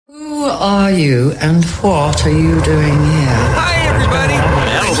are you and what are you doing here? Hi, everybody.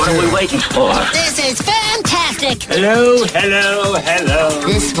 Well, what are we waiting for? This is fantastic. Hello, hello, hello.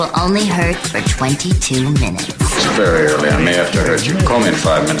 This will only hurt for 22 minutes. It's very early. I may have to hurt you. Call me in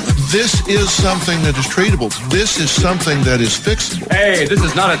 5 minutes. This is something that is treatable. This is something that is fixable. Hey, this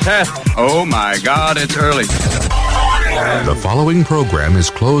is not a test. Oh, my God, it's early. The following program is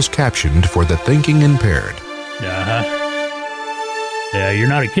closed captioned for the thinking impaired. Yeah, you're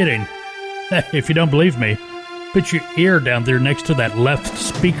not kidding. If you don't believe me, put your ear down there next to that left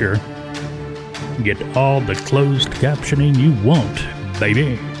speaker. Get all the closed captioning you want,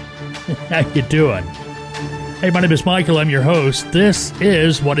 baby. How you doing? Hey, my name is Michael. I'm your host. This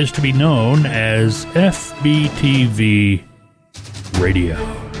is what is to be known as FBTV Radio.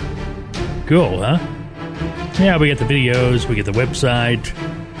 Cool, huh? Yeah, we get the videos, we get the website,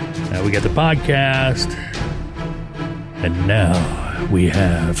 we get the podcast, and now we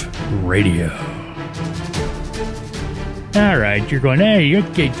have radio. All right, you're going, hey,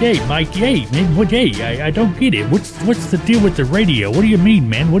 Mike, hey, man, hey, I don't get it. What's the deal with the radio? What do you mean,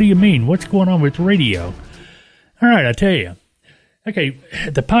 man? What do you mean? What's going on with radio? All right, I'll tell you. Okay,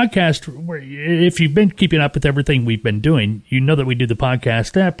 the podcast, if you've been keeping up with everything we've been doing, you know that we do the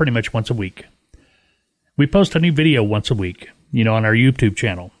podcast pretty much once a week. We post a new video once a week, on our YouTube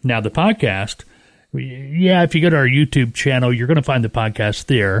channel. Now, the podcast, if you go to our YouTube channel, you're going to find the podcast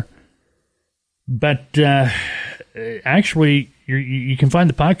there. But actually, you can find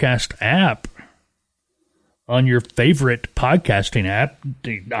the podcast app on your favorite podcasting app,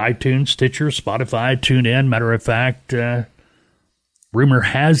 iTunes, Stitcher, Spotify, TuneIn. Matter of fact, rumor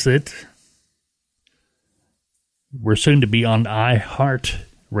has it, we're soon to be on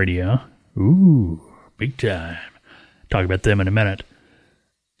iHeartRadio. Ooh. Big time. Talk about them in a minute.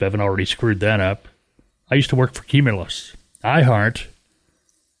 If I haven't already screwed that up. I used to work for Cumulus. iHeart,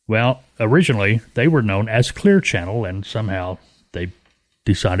 well, originally they were known as Clear Channel, and somehow they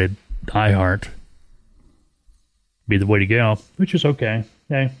decided iHeart be the way to go, which is okay.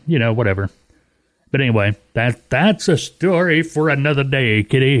 Hey, whatever. But anyway, that's a story for another day,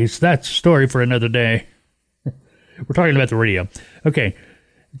 kiddies. That's a story for another day. We're talking about the radio. Okay,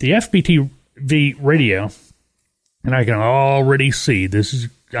 the FBTV radio, and I can already see this is.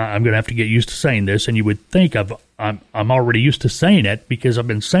 I'm going to have to get used to saying this, and you would think I'm already used to saying it because I've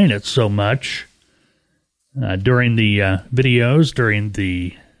been saying it so much during the videos, during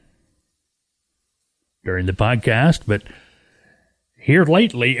the podcast. But here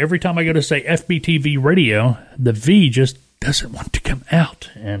lately, every time I go to say FBTV radio, the V just doesn't want to come out,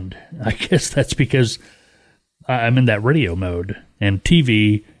 and I guess that's because I'm in that radio mode, and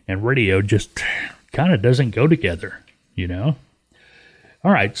TV and radio just kind of doesn't go together,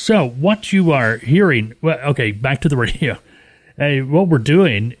 All right, so what you are hearing, well, okay, back to the radio. What we're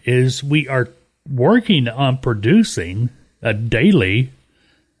doing is we are working on producing a daily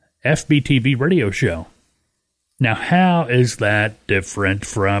FBTV radio show. Now, how is that different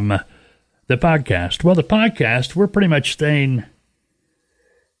from the podcast? Well, the podcast, we're pretty much staying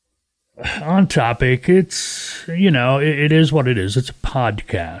on topic. It's, it is what it is. It's a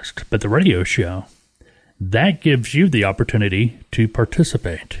podcast. But the radio show, that gives you the opportunity to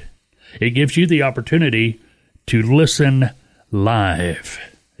participate. It gives you the opportunity to listen live.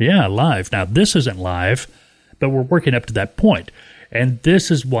 Yeah, live. Now, this isn't live, but we're working up to that point. And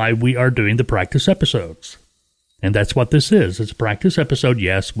this is why we are doing the practice episodes. And that's what this is. It's a practice episode.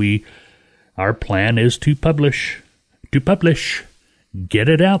 Yes, our plan is to publish. Get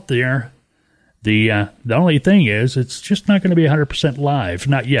it out there. The only thing is, it's just not going to be 100% live.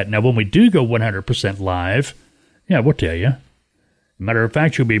 Not yet. Now, when we do go 100% live, we'll tell you. Matter of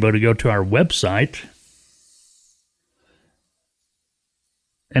fact, you'll be able to go to our website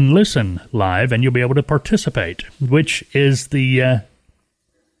and listen live, and you'll be able to participate, which is the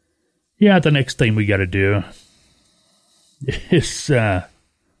next thing we got to do is, now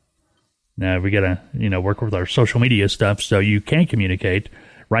we got to, work with our social media stuff so you can communicate.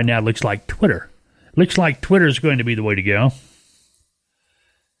 Right now, it looks like Twitter. Looks like Twitter is going to be the way to go.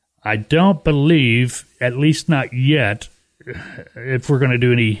 I don't believe, at least not yet, if we're going to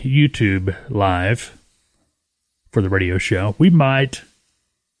do any YouTube live for the radio show. We might,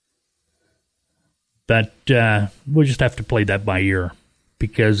 but we'll just have to play that by ear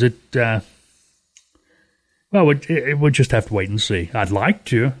because we'll just have to wait and see. I'd like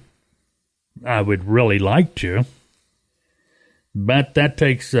to. I would really like to. But that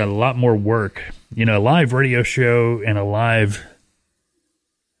takes a lot more work. A live radio show and a live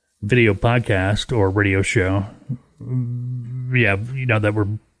video podcast or radio show, that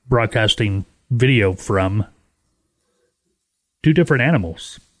we're broadcasting video from, two different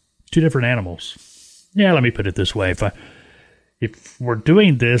animals. Two different animals. Yeah, let me put it this way. If we're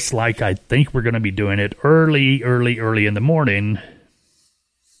doing this like I think we're going to be doing it early in the morning,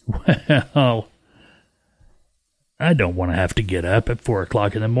 well, I don't want to have to get up at 4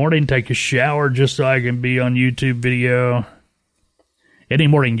 o'clock in the morning, take a shower just so I can be on YouTube video. Any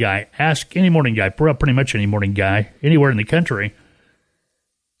morning guy, ask any morning guy, pretty much any morning guy, anywhere in the country.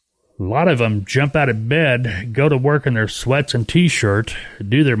 A lot of them jump out of bed, go to work in their sweats and T-shirt,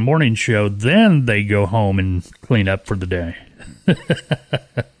 do their morning show, then they go home and clean up for the day. At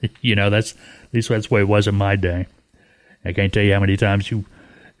least that's the way it was in my day. I can't tell you how many times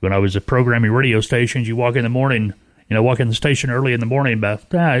when I was at programming radio stations, you walk in the morning, walk in the station early in the morning about,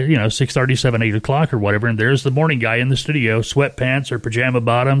 6:30, 7, 8 o'clock or whatever, and there's the morning guy in the studio, sweatpants or pajama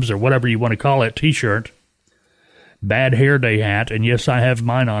bottoms or whatever you want to call it, T-shirt, bad hair day hat, and yes, I have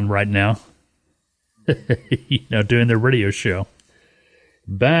mine on right now, doing the radio show.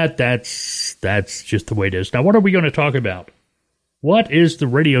 But that's just the way it is. Now, what are we going to talk about? What is the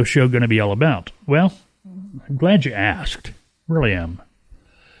radio show going to be all about? Well, I'm glad you asked. Really am.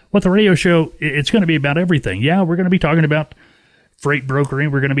 What the radio show, it's going to be about everything. Yeah, we're going to be talking about freight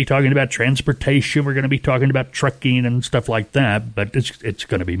brokering. We're going to be talking about transportation. We're going to be talking about trucking and stuff like that. But it's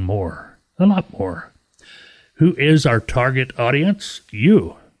going to be more, a lot more. Who is our target audience?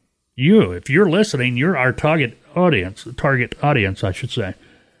 You. If you're listening, you're our target audience, I should say.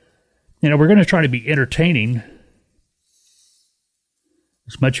 We're going to try to be entertaining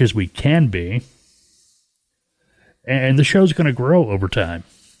as much as we can be. And the show's going to grow over time.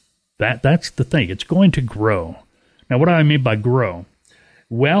 That's the thing. It's going to grow. Now, what do I mean by grow?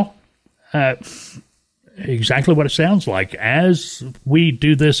 Well, exactly what it sounds like. As we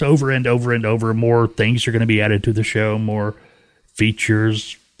do this over and over and over, more things are going to be added to the show, more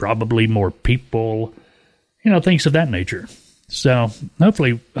features, probably more people, things of that nature. So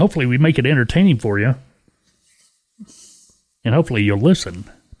hopefully we make it entertaining for you. And hopefully you'll listen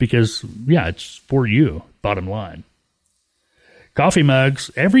because, it's for you, bottom line. Coffee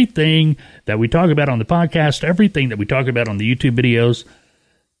mugs, everything that we talk about on the podcast, everything that we talk about on the YouTube videos,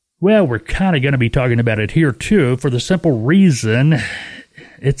 well, we're kind of going to be talking about it here too for the simple reason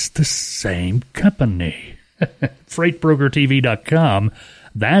it's the same company. FreightBrokerTV.com.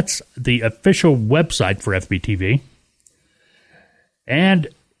 That's the official website for FBTV. And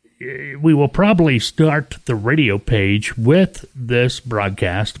we will probably start the radio page with this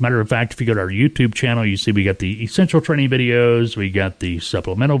broadcast. Matter of fact, if you go to our YouTube channel, you see we got the essential training videos, we got the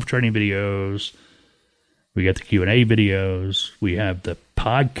supplemental training videos, we got the Q&A videos, we have the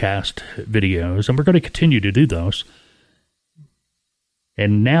podcast videos, and we're going to continue to do those.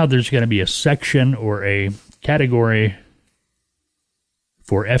 And now there's going to be a section or a category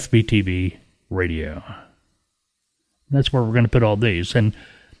for FBTV radio. That's where we're going to put all these. And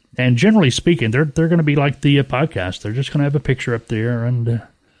generally speaking, they're going to be like the podcast. They're just going to have a picture up there and,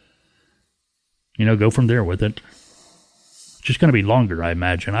 go from there with it. It's just going to be longer, I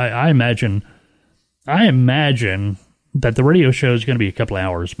imagine. I imagine that the radio show is going to be a couple of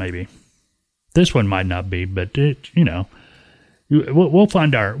hours, maybe. This one might not be, but we'll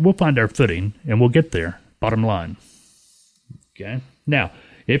find our footing and we'll get there. Bottom line. Okay. Now,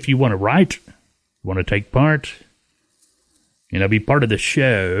 if you want to write, want to take part, be part of the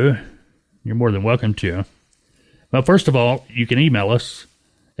show, you're more than welcome to. Well, first of all, you can email us,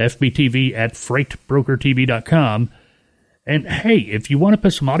 fbtv@freightbrokertv.com. And, hey, if you want to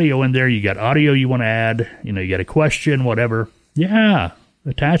put some audio in there, you got audio you want to add, you got a question, whatever,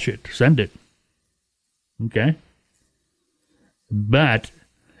 attach it, send it. Okay? But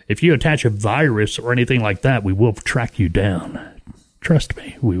if you attach a virus or anything like that, we will track you down. Trust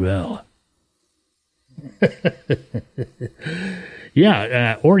me, we will.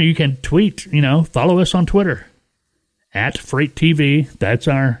 Or you can tweet, follow us on Twitter @FreightTV. That's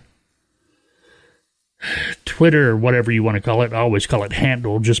our Twitter, or whatever you want to call it. I always call it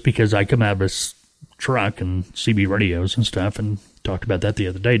handle just because I come out of this truck and CB radios and stuff and talked about that the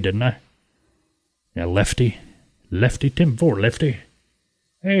other day, didn't I? Yeah, Lefty, Tim 4, Lefty.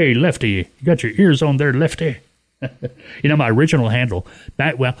 Hey, Lefty, you got your ears on there, Lefty. My original handle,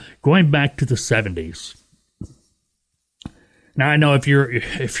 going back to the 70s. Now I know if you're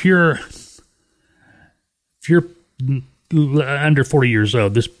under 40 years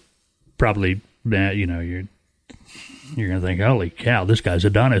old, this probably you're gonna think, holy cow, this guy's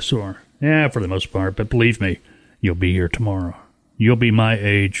a dinosaur. Yeah, for the most part, but believe me, you'll be here tomorrow. You'll be my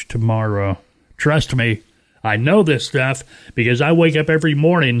age tomorrow. Trust me, I know this stuff because I wake up every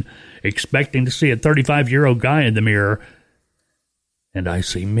morning expecting to see a 35-year-old guy in the mirror, and I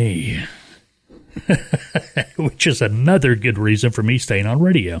see me. which is another good reason for me staying on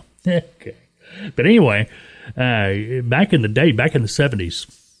radio. Okay. But anyway, back in the day, back in the 70s,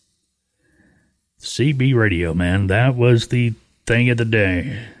 CB radio, man, that was the thing of the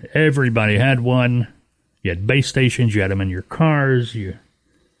day. Everybody had one. You had base stations. You had them in your cars. You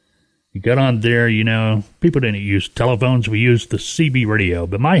got on there, you know. People didn't use telephones. We used the CB radio.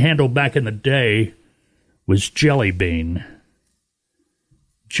 But my handle back in the day was Jelly Bean.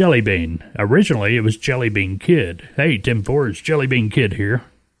 Jelly Bean. Originally, it was Jelly Bean Kid. Hey, Tim Ford's Jelly Bean Kid here.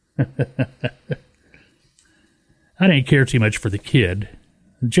 I didn't care too much for the Kid.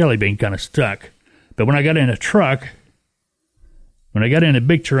 The Jelly Bean kind of stuck. But when I got in a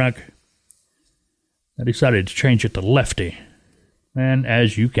big truck, I decided to change it to Lefty. And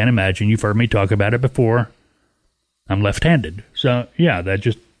as you can imagine, you've heard me talk about it before, I'm left-handed. So, yeah, that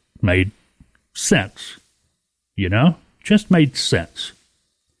just made sense. You know? Just made sense.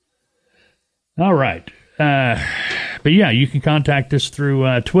 All right. But, yeah, you can contact us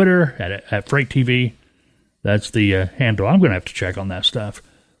through Twitter at Freight TV. That's the handle. I'm going to have to check on that stuff.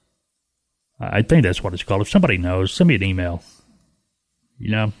 I think that's what it's called. If somebody knows, send me an email.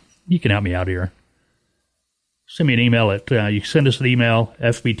 You know, you can help me out here. Send me an email at, you can send us an email,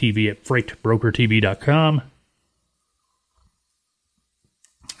 fbtv@freightbrokertv.com.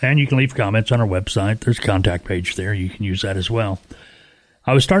 And you can leave comments on our website. There's a contact page there. You can use that as well.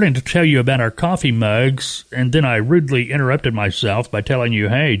 I was starting to tell you about our coffee mugs, and then I rudely interrupted myself by telling you,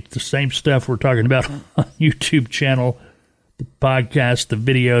 hey, the same stuff we're talking about on YouTube channel, the podcast, the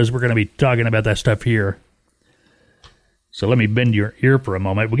videos, we're going to be talking about that stuff here. So let me bend your ear for a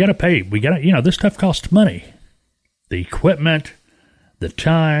moment. We got to pay. We got to, you know, this stuff costs money. The equipment, the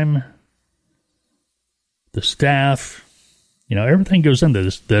time, the staff, you know, everything goes into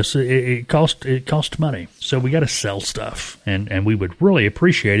this. It costs money. So we got to sell stuff. And we would really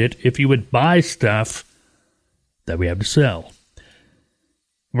appreciate it if you would buy stuff that we have to sell.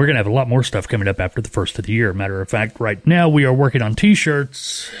 We're going to have a lot more stuff coming up after the first of the year. Matter of fact, right now we are working on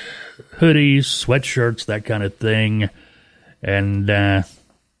T-shirts, hoodies, sweatshirts, that kind of thing. And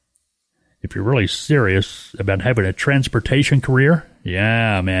if you're really serious about having a transportation career,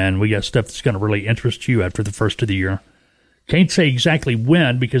 yeah, man, we got stuff that's going to really interest you after the first of the year. Can't say exactly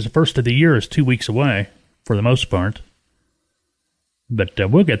when, because the first of the year is 2 weeks away, for the most part. But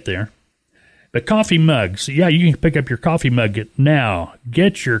we'll get there. But coffee mugs, yeah, you can pick up your coffee mug now.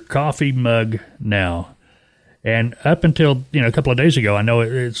 Get your coffee mug now. And up until, you know, a couple of days ago, I know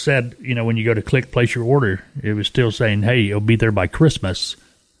it said, you know, when you go to place your order, it was still saying, hey, it'll be there by Christmas.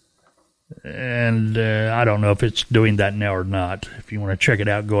 And I don't know if it's doing that now or not. If you want to check it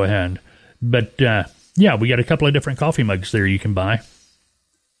out, go ahead. But, yeah, we got a couple of different coffee mugs there you can buy.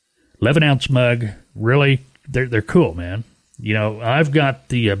 11-ounce mug. Really, they're cool, man. You know, I've got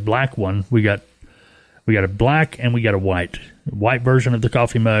the black one. We got a black and we got a white version of the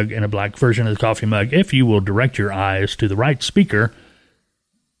coffee mug and a black version of the coffee mug. If you will direct your eyes to the right speaker.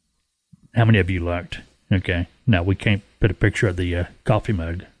 How many of you looked? Okay. Now, we can't put a picture of the coffee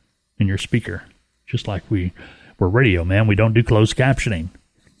mug in your speaker. Just like we're radio, man. We don't do closed captioning.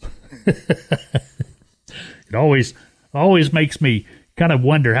 It always makes me kind of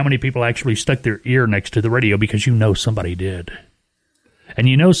wonder how many people actually stuck their ear next to the radio, because you know somebody did. And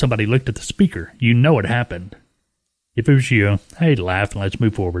you know somebody looked at the speaker. You know it happened. If it was you, hey, laugh and let's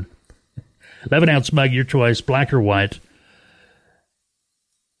move forward. 11-ounce mug, your choice, black or white.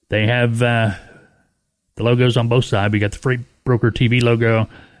 They have the logos on both sides. We got the Freight Broker TV logo. It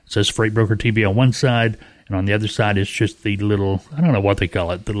says Freight Broker TV on one side, and on the other side is just the little, I don't know what they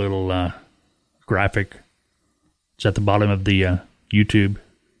call it, the little graphic. It's at the bottom of the YouTube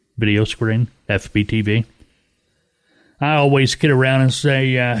video screen, FBTV. I always kid around and say,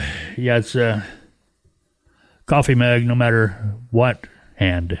 yeah, it's a coffee mug no matter what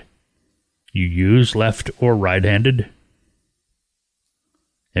hand you use, left or right-handed.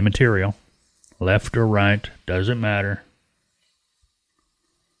 Immaterial. Left or right, doesn't matter.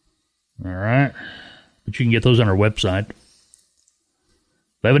 All right. But you can get those on our website.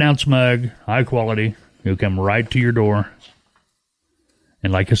 11-ounce mug, high quality. It'll come right to your door.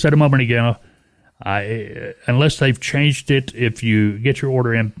 And like I said a moment ago, unless they've changed it, if you get your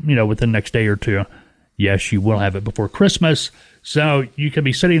order in, you know, within the next day or two, yes, you will have it before Christmas. So you can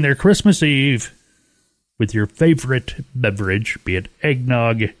be sitting there Christmas Eve with your favorite beverage, be it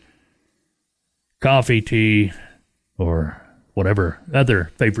eggnog, coffee, tea, or whatever other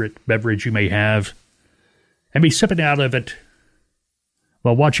favorite beverage you may have, and be sipping out of it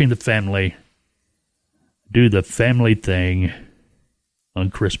while watching the family do the family thing on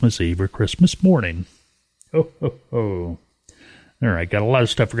Christmas Eve or Christmas morning. Ho, ho, ho. All right, got a lot of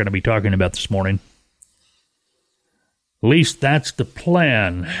stuff we're going to be talking about this morning. At least that's the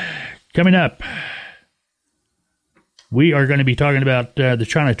plan. Coming up, we are going to be talking about the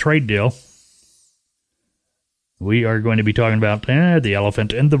China trade deal. We are going to be talking about the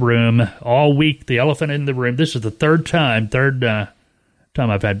elephant in the room all week. The elephant in the room. This is the third time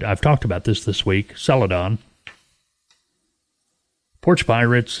I've talked about this week. Celadon. Porch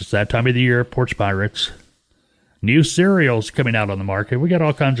Pirates. It's that time of the year. Porch Pirates. New cereals coming out on the market. We got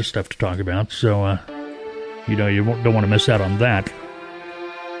all kinds of stuff to talk about. So, you don't want to miss out on that.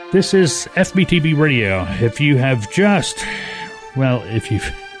 This is FBTV Radio. If you've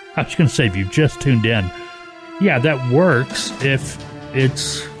just tuned in, yeah, that works if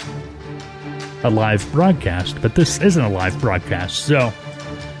it's a live broadcast, but this isn't a live broadcast. So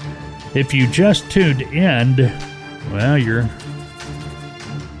if you just tuned in, well, you're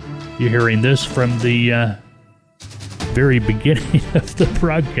hearing this from the very beginning of the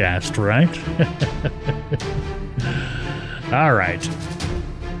broadcast, right? All right.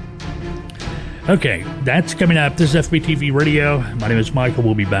 Okay, that's coming up. This is FBTV Radio. My name is Michael.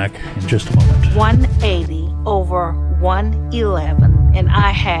 We'll be back in just a moment. 180 over 111, and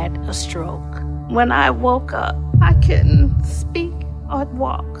I had a stroke. When I woke up, I couldn't speak or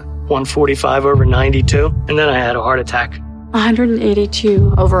walk. 145 over 92, and then I had a heart attack.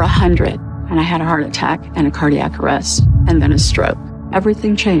 182 over 100, and I had a heart attack and a cardiac arrest, and then a stroke.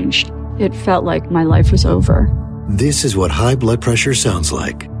 Everything changed. It felt like my life was over. This is what high blood pressure sounds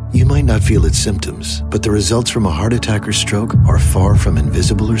like. You might not feel its symptoms, but the results from a heart attack or stroke are far from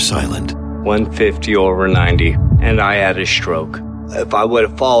invisible or silent. 150 over 90, and I had a stroke. If I would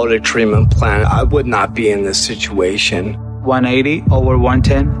have followed a treatment plan, I would not be in this situation. 180 over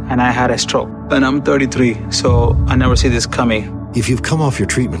 110, and I had a stroke. And I'm 33, so I never see this coming. If you've come off your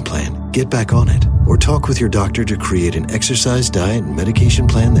treatment plan, get back on it, or talk with your doctor to create an exercise, diet, and medication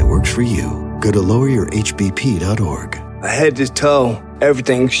plan that works for you. Go to loweryourhbp.org. Head to toe,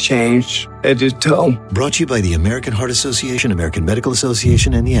 everything's changed. Head to toe. Brought to you by the American Heart Association, American Medical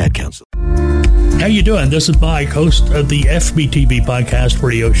Association, and the Ad Council. How you doing? This is Mike, host of the FBTV podcast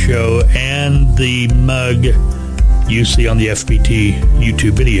radio show and the mug you see on the FBT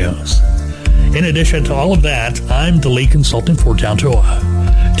YouTube videos. In addition to all of that, I'm the lead consultant for Tautoa.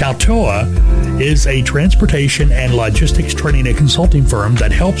 Tautoa is a transportation and logistics training and consulting firm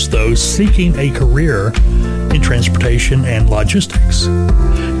that helps those seeking a career in transportation and logistics.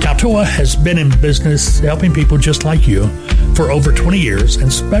 Tautoa has been in business helping people just like you for over 20 years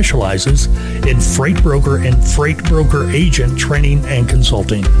and specializes in freight broker and freight broker agent training and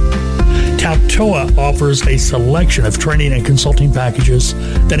consulting. Tautoa offers a selection of training and consulting packages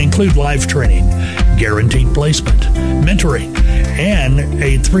that include live training, guaranteed placement, mentoring, and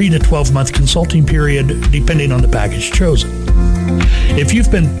a 3 to 12-month consulting period depending on the package chosen. If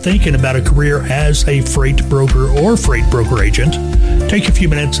you've been thinking about a career as a freight broker or freight broker agent, take a few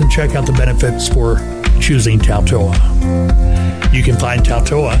minutes and check out the benefits for choosing Tautoa. You can find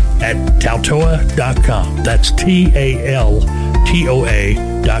Tautoa at tautoa.com. That's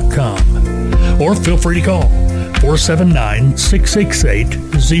TALTOA.com. Or feel free to call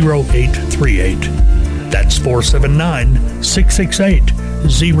 479-668-0838. That's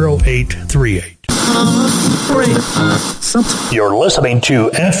 479-668-0838. You're listening to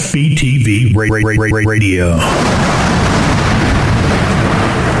FBTV Radio.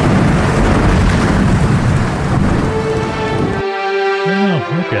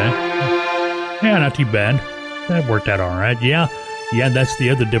 Oh, okay. Yeah, not too bad. That worked out all right. Yeah, that's the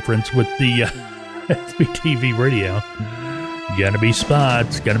other difference with the FBTV Radio. Gotta be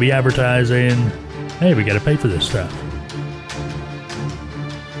spots, gotta be advertising. Hey, we gotta pay for this stuff.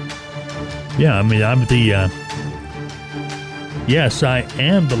 Yeah, I mean, yes, I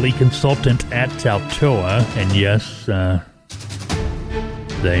am the lead consultant at Tautoa, and yes,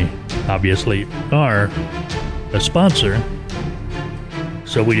 they obviously are a sponsor,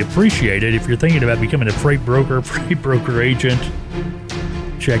 so we'd appreciate it. If you're thinking about becoming a freight broker agent,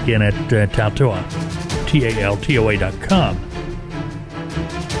 check in at Tautoa, TALTOA.com.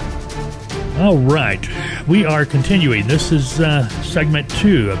 All right, we are continuing. This is segment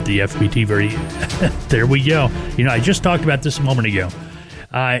 2 of the FBT Radio. There we go. You know, I just talked about this a moment ago.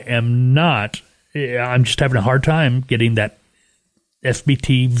 I'm just having a hard time getting that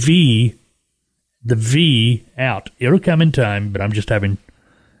FBTV, the V, out. It'll come in time, but I'm just having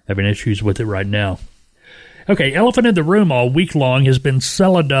issues with it right now. Okay, elephant in the room all week long has been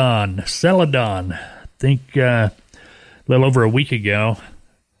Celadon. I think a little over a week ago,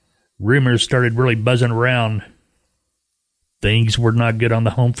 rumors started really buzzing around. Things were not good on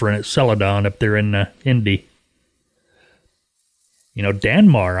the home front at Celadon up there in Indy.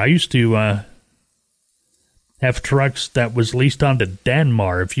 Danmar. I used to have trucks that was leased onto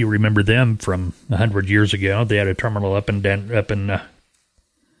Danmar, if you remember them from 100 years ago. They had a terminal up in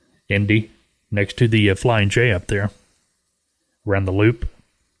Indy, next to the Flying J up there, around the loop.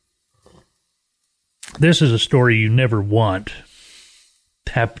 This is a story you never want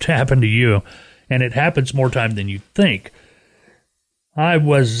to happen to you, and it happens more time than you think. I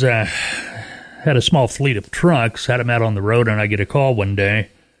was had a small fleet of trucks, had them out on the road, and I get a call one day.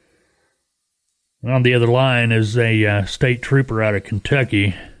 And on the other line is a state trooper out of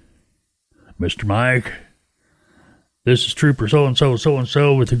Kentucky. Mr. Mike, this is Trooper so-and-so,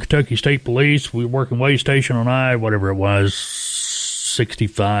 so-and-so with the Kentucky State Police. We work in way station on whatever it was,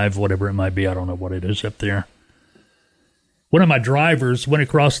 65, whatever it might be. I don't know what it is up there. One of my drivers went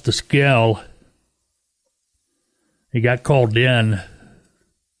across the scale. He got called in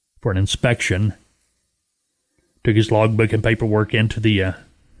for an inspection. Took his logbook and paperwork into the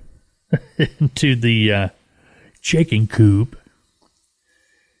chicken coop.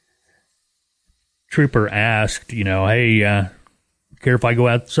 Trooper asked, hey, care if I go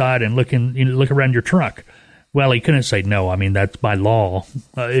outside and look around your truck? Well, he couldn't say no. I mean, that's by law.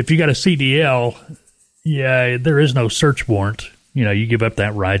 If you got a CDL, yeah, there is no search warrant. You give up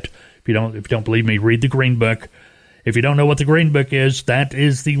that right. If you don't believe me, read the Green Book. If you don't know what the Green Book is, that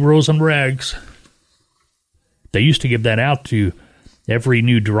is the rules and regs. They used to give that out to every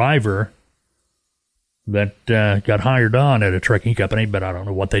new driver that got hired on at a trucking company, but I don't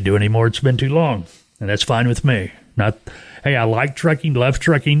know what they do anymore. It's been too long, and that's fine with me. Hey, I like trucking, love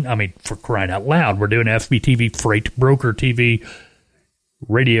trucking. I mean, for crying out loud, we're doing FBTV, Freight Broker TV,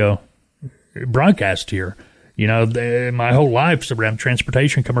 radio broadcast here. My whole life's around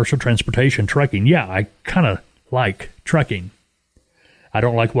transportation, commercial transportation, trucking. Yeah, I kind of like trucking. I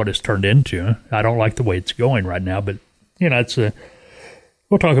don't like what it's turned into. I don't like the way it's going right now, but,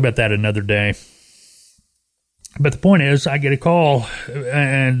 we'll talk about that another day. But the point is, I get a call,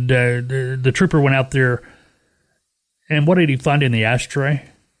 and the trooper went out there, and what did he find in the ashtray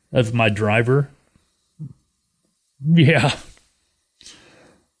of my driver? Yeah.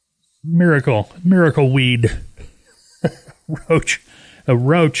 Miracle weed. A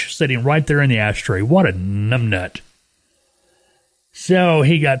roach sitting right there in the ashtray. What a numbnut. So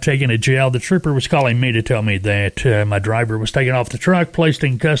he got taken to jail. The trooper was calling me to tell me that my driver was taken off the truck, placed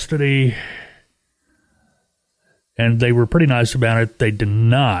in custody, and they were pretty nice about it. They did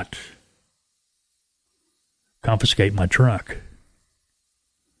not confiscate my truck.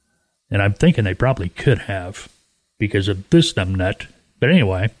 And I'm thinking they probably could have because of this numbnut. But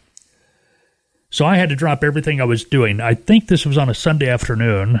anyway, so I had to drop everything I was doing. I think this was on a Sunday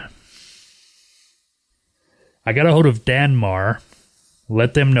afternoon. I got a hold of Danmar,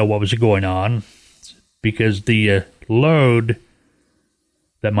 let them know what was going on, because the load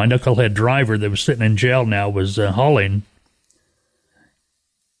that my knucklehead driver that was sitting in jail now was hauling,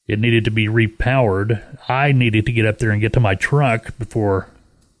 it needed to be repowered. I needed to get up there and get to my truck before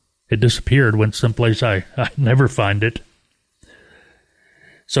it disappeared, went someplace I never find it.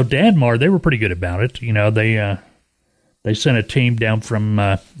 So Danmar, they were pretty good about it. They sent a team down from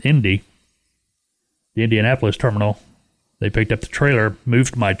Indy, the Indianapolis terminal. They picked up the trailer,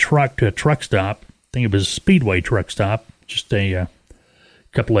 moved my truck to a truck stop. I think it was a Speedway truck stop, just a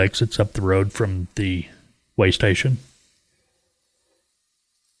couple exits up the road from the way station.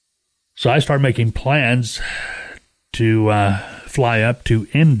 So I started making plans to fly up to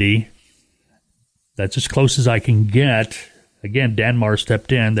Indy. That's as close as I can get. Again, Danmar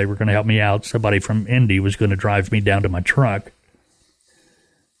stepped in. They were going to help me out. Somebody from Indy was going to drive me down to my truck.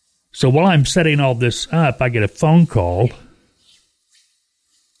 So while I'm setting all this up, I get a phone call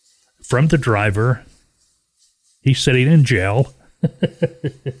from the driver. He's sitting in jail,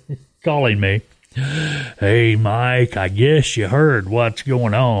 calling me. Hey, Mike, I guess you heard what's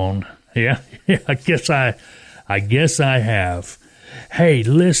going on. Yeah, I guess I have. Hey,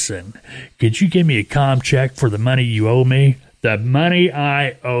 listen, could you give me a comm check for the money you owe me? The money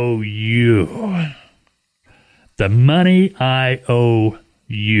I owe you. The money I owe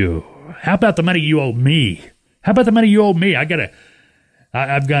you. How about the money you owe me? How about the money you owe me? I've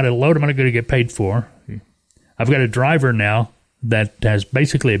got a load of money I'm going to get paid for. I've got a driver now that has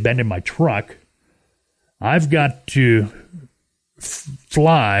basically abandoned my truck. I've got to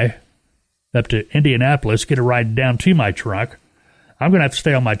fly up to Indianapolis, get a ride down to my truck. I'm going to have to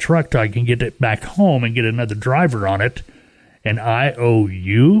stay on my truck till I can get it back home and get another driver on it. And I owe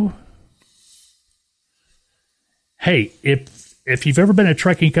you? Hey, if you've ever been a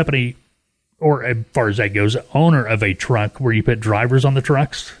trucking company, or as far as that goes, owner of a truck where you put drivers on the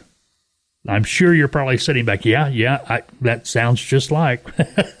trucks, I'm sure you're probably sitting back, that sounds just like.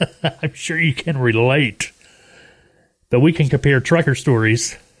 I'm sure you can relate. But we can compare trucker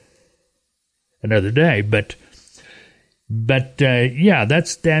stories another day. But that's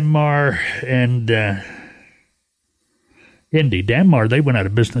Danmar and Indy. Danmar, they went out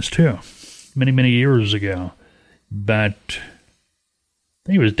of business too, many, many years ago. But I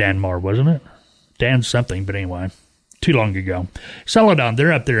think it was Danmar, wasn't it? Dan something, but anyway, too long ago. Celadon,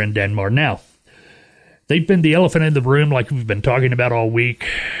 they're up there in Danmar. Now, they've been the elephant in the room like we've been talking about all week.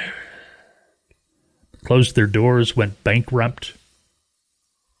 Closed their doors, went bankrupt.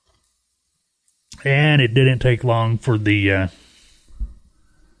 And it didn't take long for the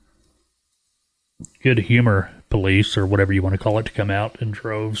good humor police, or whatever you want to call it, to come out in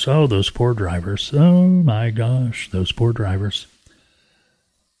droves. Oh, those poor drivers. Oh, my gosh, those poor drivers.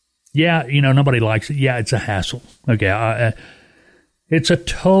 Yeah, nobody likes it. Yeah, it's a hassle. Okay, it's a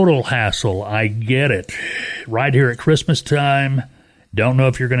total hassle. I get it. Right here at Christmas time, don't know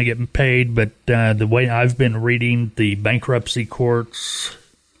if you're going to get paid, but the way I've been reading, the bankruptcy courts,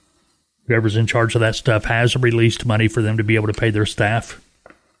 whoever's in charge of that stuff, has released money for them to be able to pay their staff.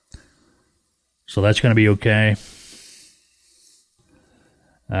 So that's going to be okay.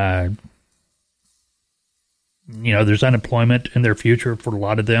 There's unemployment in their future for a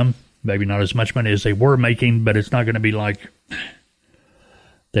lot of them. Maybe not as much money as they were making, but it's not going to be like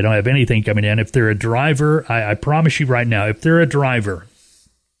they don't have anything coming in. If they're a driver, I promise you right now, if they're a driver,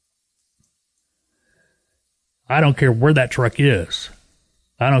 I don't care where that truck is.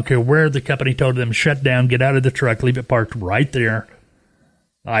 I don't care where the company told them shut down, get out of the truck, leave it parked right there.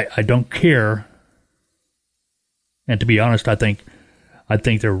 I don't care. And to be honest, I think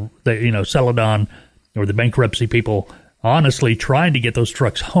they Celadon or the bankruptcy people honestly trying to get those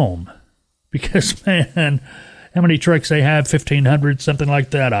trucks home. Because, man, how many trucks they have? 1,500, something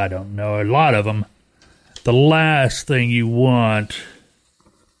like that? I don't know. A lot of them. The last thing you want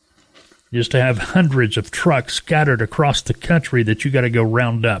is to have hundreds of trucks scattered across the country that you got to go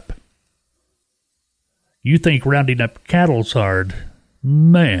round up. You think rounding up cattle's hard.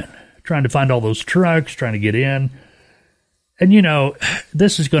 Man, trying to find all those trucks, trying to get in. And,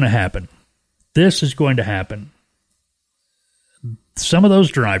 this is going to happen. This is going to happen. Some of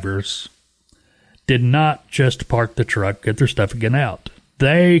those drivers did not just park the truck, get their stuff, and get out.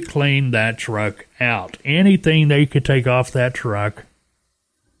 They cleaned that truck out. Anything they could take off that truck,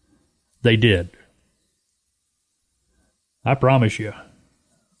 they did. I promise you.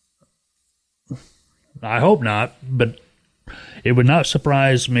 I hope not, but it would not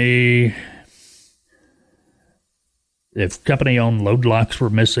surprise me if company-owned load locks were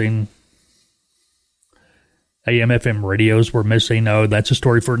missing, AM/FM radios were missing. Oh, that's a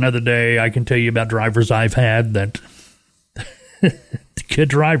story for another day. I can tell you about drivers I've had that good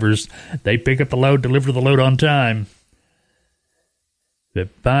drivers, they pick up the load, deliver the load on time.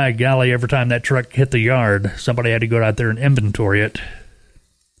 But by golly, every time that truck hit the yard, somebody had to go out there and inventory it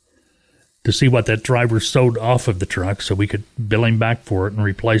to see what that driver sold off of the truck so we could bill him back for it and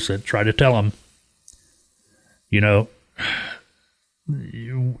replace it. Try to tell him, you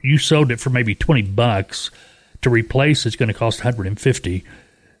sold it for maybe $20. To replace it's going to cost $150.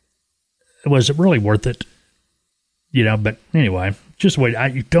 Was it really worth it? But anyway, just wait.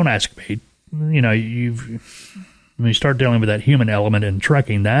 Don't ask me. When you start dealing with that human element in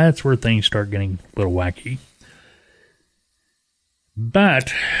trucking, that's where things start getting a little wacky.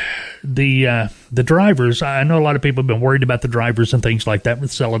 But the drivers, I know a lot of people have been worried about the drivers and things like that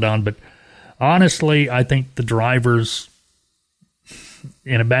with Celadon, but honestly, I think the drivers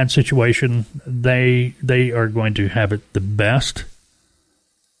in a bad situation, they are going to have it the best.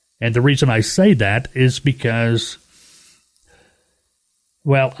 And the reason I say that is because,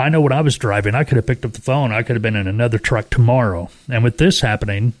 well, I know when I was driving, I could have picked up the phone. I could have been in another truck tomorrow. And with this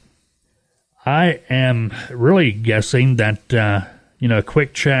happening, I am really guessing that, a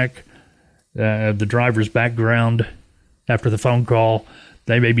quick check of the driver's background after the phone call,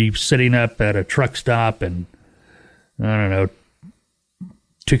 they may be sitting up at a truck stop and, I don't know,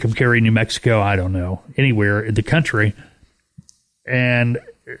 Tucumcari, New Mexico, I don't know, anywhere in the country. And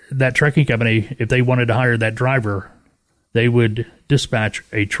that trucking company, if they wanted to hire that driver, they would dispatch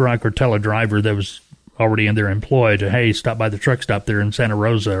a truck or tell a driver that was already in their employ to, hey, stop by the truck stop there in Santa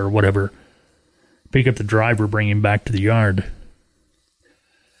Rosa or whatever. Pick up the driver, bring him back to the yard.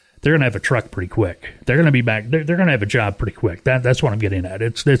 They're going to have a truck pretty quick. They're going to be back. They're going to have a job pretty quick. That's what I'm getting at.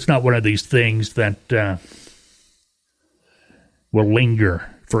 It's not one of these things that will linger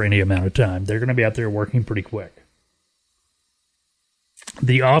for any amount of time. They're going to be out there working pretty quick.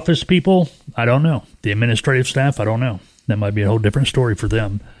 The office people, I don't know. The administrative staff, I don't know. That might be a whole different story for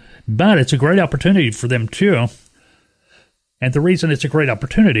them. But it's a great opportunity for them, too. And the reason it's a great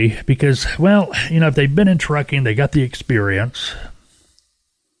opportunity, because, well, if they've been in trucking, they got the experience.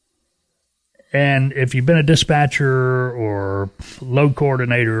 And if you've been a dispatcher or load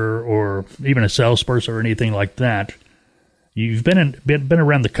coordinator or even a salesperson or anything like that, you've been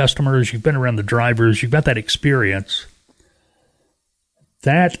around the customers, you've been around the drivers, you've got that experience.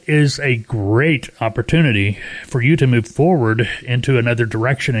 That is a great opportunity for you to move forward into another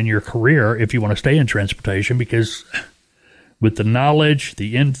direction in your career if you want to stay in transportation, because with the knowledge,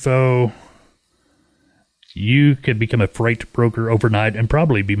 the info, you could become a freight broker overnight and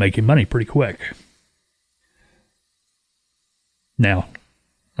probably be making money pretty quick. Now,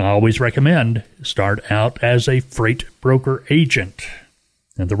 I always recommend start out as a freight broker agent.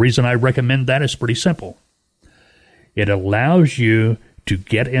 And the reason I recommend that is pretty simple. It allows you to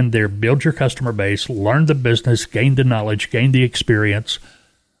get in there, build your customer base, learn the business, gain the knowledge, gain the experience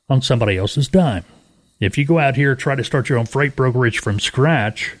on somebody else's dime. If you go out here, try to start your own freight brokerage from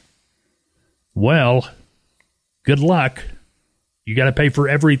scratch, well, good luck. You got to pay for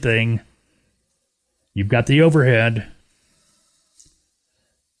everything. You've got the overhead.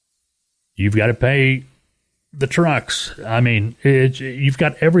 You've got to pay the trucks. I mean, you've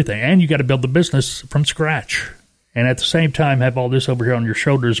got everything. And you got to build the business from scratch. And at the same time, have all this over here on your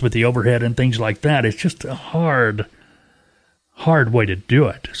shoulders with the overhead and things like that. It's just a hard way to do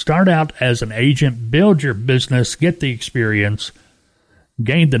it. Start out as an agent, build your business, get the experience,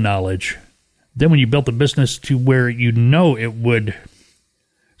 gain the knowledge. Then when you build the business to where you know it would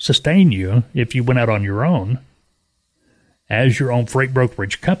sustain you if you went out on your own as your own freight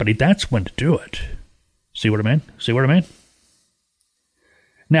brokerage company, that's when to do it. See what I mean?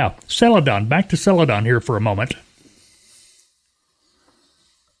 Now, Celadon. Back to Celadon here for a moment.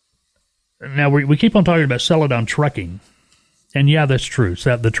 Now, we keep on talking about Celadon Trucking. And yeah, that's true.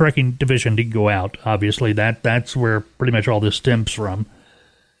 So the trucking division did go out. Obviously, that's where pretty much all this stems from.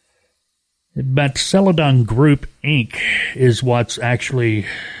 But Celadon Group, Inc. is what's actually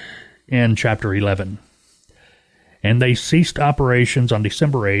in Chapter 11. And they ceased operations on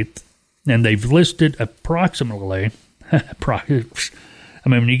December 8th, and they've listed approximately,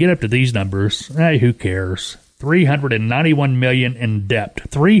 when you get up to these numbers, who cares? $391 million in debt.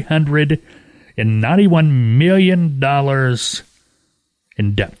 $391 million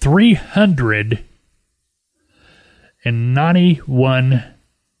in debt. $391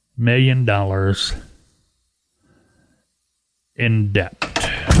 million in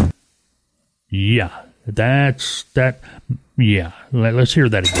debt. Yeah, that's that. Yeah, let's hear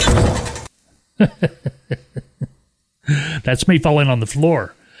that again. That's me falling on the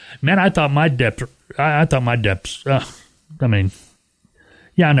floor. Man, I thought my depths. I mean,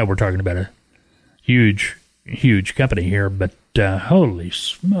 yeah, I know we're talking about a huge company here, but holy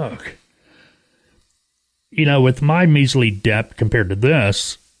smoke. With my measly debt compared to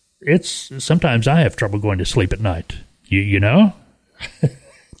this, it's sometimes I have trouble going to sleep at night. You know?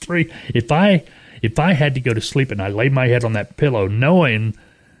 If I had to go to sleep and I laid my head on that pillow knowing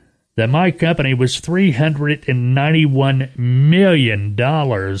that my company was $391 million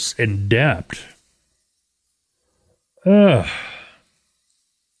in debt.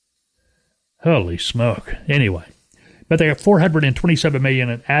 Holy smoke. Anyway, but they got $427 million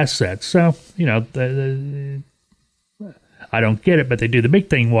in assets. So, I don't get it, but they do. The big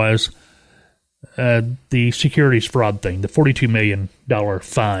thing was the securities fraud thing, the $42 million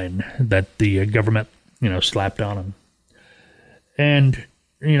fine that the government, slapped on them. And,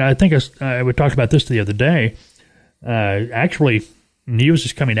 I think we talked about this the other day. Actually, news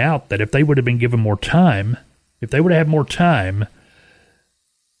is coming out that if they would have been given more time,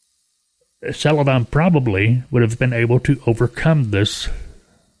 Celadon probably would have been able to overcome this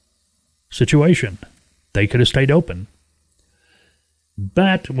situation. They could have stayed open.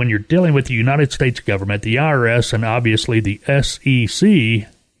 But when you're dealing with the United States government, the IRS, and obviously the SEC,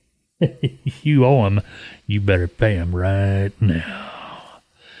 you owe them. You better pay them right now.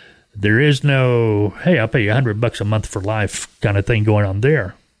 There is no, hey, I'll pay you $100 a month for life kind of thing going on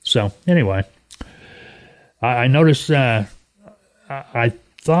there. So anyway, I noticed. I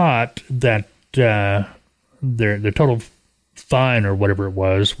thought that their total fine or whatever it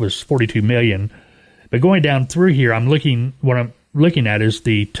was $42 million. But going down through here, what I'm looking at is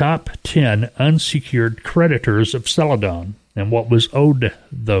the top 10 unsecured creditors of Celadon and what was owed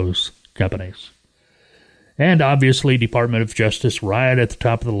those companies. And obviously, Department of Justice right at the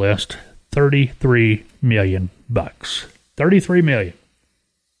top of the list, $33 million. $33 million.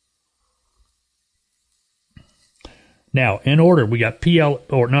 Now, in order, we got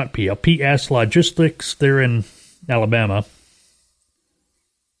PS Logistics. They're in Alabama.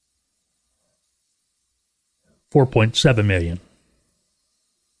 $4.7 million.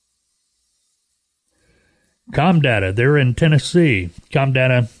 Comdata, they're in Tennessee.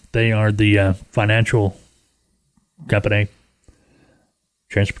 Comdata, they are the financial company,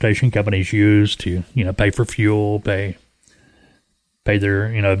 transportation companies use to, pay for fuel, pay their,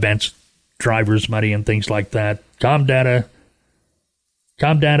 advanced drivers' money and things like that. Comdata,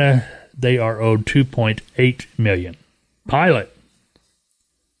 they are owed $2.8 million. Pilot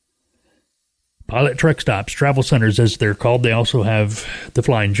truck stops, travel centers as they're called. They also have the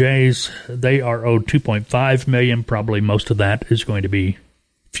Flying J's. They are owed $2.5 million. Probably most of that is going to be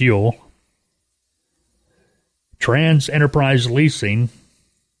fuel. Trans Enterprise Leasing,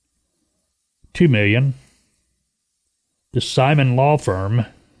 $2 million. The Simon Law Firm,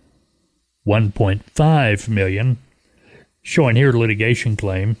 $1.5 million. Showing here litigation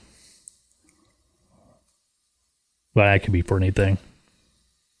claim. But that could be for anything.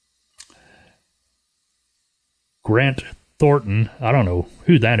 Grant Thornton, I don't know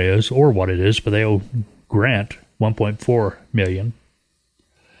who that is or what it is, but they owe Grant $1.4 million.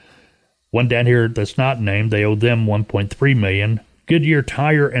 One down here that's not named, they owe them $1.3 million. Goodyear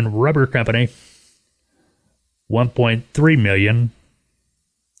Tire and Rubber Company, $1.3 million.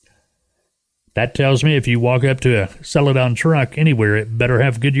 That tells me if you walk up to a Celadon truck anywhere, it better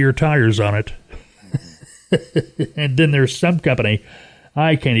have Goodyear tires on it. And then there's some company,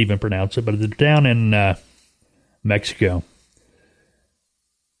 I can't even pronounce it, but they're down in Mexico.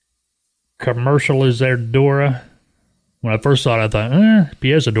 Commercializadora. When I first saw it, I thought,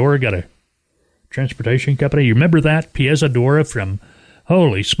 Piezadora got a transportation company. You remember that? Piezadora from,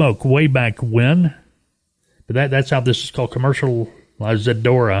 holy smoke, way back when? But that's how this is called,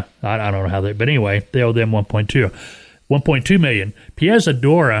 Commercializadora. I don't know how they, but anyway, they owe them $1.2 million.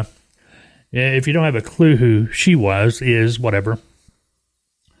 Piezadora, if you don't have a clue who she was, is whatever.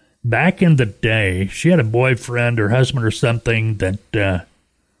 Back in the day, she had a boyfriend or husband or something that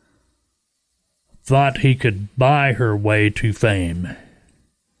thought he could buy her way to fame.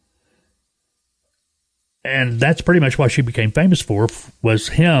 And that's pretty much what she became famous for, was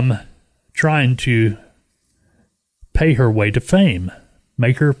him trying to pay her way to fame,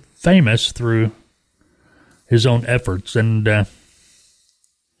 make her famous through his own efforts. And,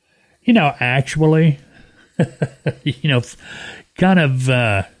 actually, kind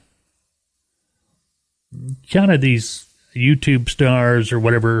of these YouTube stars or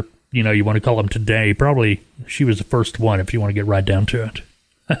whatever, you want to call them today, probably she was the first one if you want to get right down to it.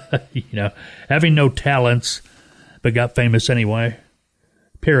 Having no talents, but got famous anyway.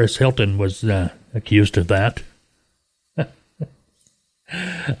 Paris Hilton was accused of that.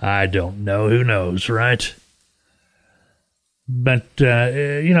 I don't know. Who knows, right? But,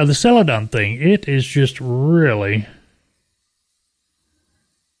 the Celadon thing, it is just really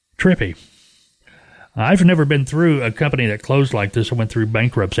trippy. I've never been through a company that closed like this or went through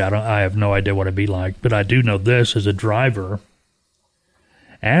bankruptcy. I have no idea what it'd be like, but I do know this as a driver.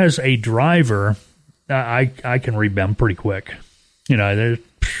 As a driver, I can rebound pretty quick. I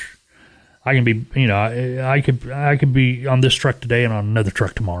can be, I could be on this truck today and on another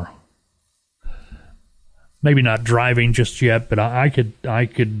truck tomorrow. Maybe not driving just yet, but I could.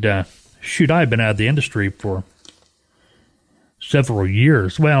 Shoot, I've been out of the industry for several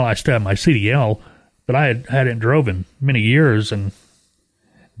years. Well, I still have my CDL, but I hadn't drove in many years, and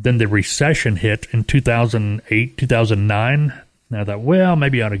then the recession hit in 2008, 2009. And I thought, well,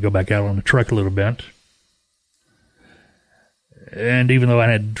 maybe I ought to go back out on the truck a little bit. And even though I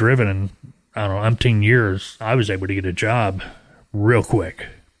had driven in, I don't know, umpteen years, I was able to get a job real quick.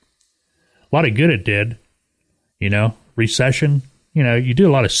 A lot of good it did. Recession, you do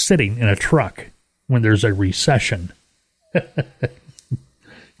a lot of sitting in a truck when there's a recession.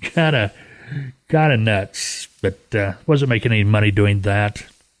 Kind of nuts, but wasn't making any money doing that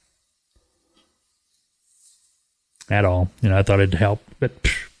at all. I thought it'd help, but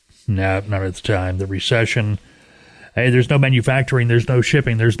no, not at the time. The recession, hey, there's no manufacturing, there's no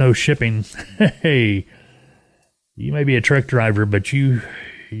shipping, Hey, you may be a truck driver, but you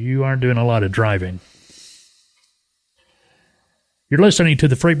aren't doing a lot of driving. You're listening to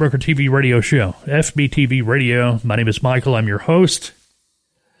the Freight Broker TV radio show, FBTV Radio. My name is Michael. I'm your host.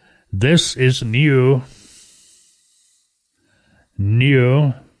 This is new.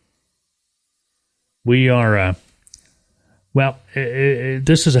 We are,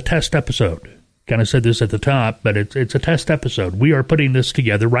 this is a test episode. Kind of said this at the top, but it's a test episode. We are putting this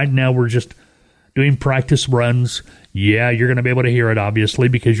together. Right now, we're just doing practice runs. Yeah, you're going to be able to hear it, obviously,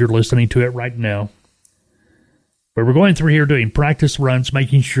 because you're listening to it right now. But we're going through here doing practice runs,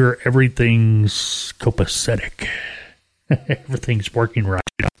 making sure everything's copacetic. Everything's working right.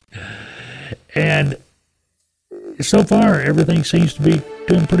 And so far, everything seems to be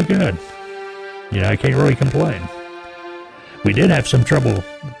doing pretty good. I can't really complain. We did have some trouble.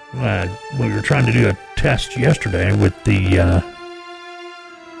 We were trying to do a test yesterday with the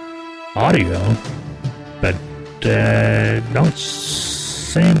audio, but don't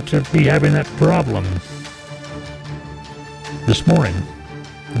seem to be having that problem this morning.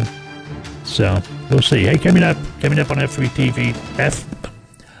 So we'll see. Hey, coming up on FBTV.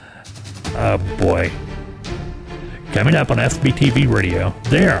 Coming up on FBTV Radio.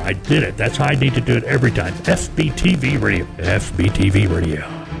 There, I did it. That's how I need to do it every time. FBTV Radio. FBTV Radio.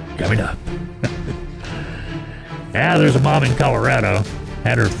 Coming up. There's a mom in Colorado.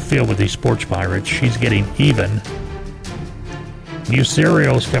 Had her filled with these sports pirates. She's getting even. New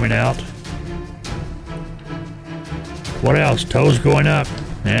cereals coming out. What else? Toes going up.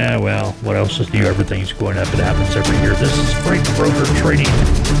 Yeah, well, what else is new? Everything's going up. It happens every year. This is Freight Broker Trading.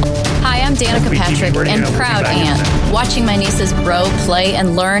 Hi, I'm Danica Patrick, and proud aunt. Watching my nieces grow, play,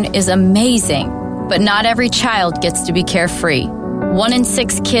 and learn is amazing. But not every child gets to be carefree. 1 in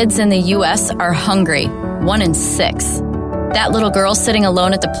 6 kids in the U.S. are hungry. 1 in 6. That little girl sitting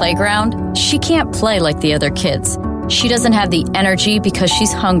alone at the playground, she can't play like the other kids. She doesn't have the energy because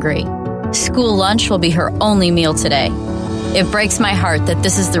she's hungry. School lunch will be her only meal today. It breaks my heart that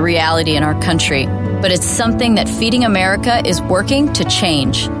this is the reality in our country, but it's something that Feeding America is working to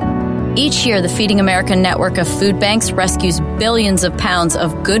change. Each year, the Feeding America network of food banks rescues billions of pounds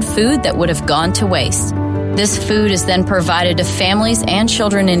of good food that would have gone to waste. This food is then provided to families and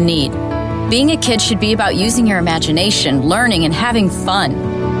children in need. Being a kid should be about using your imagination, learning, and having fun.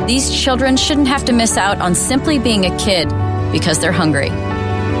 These children shouldn't have to miss out on simply being a kid because they're hungry.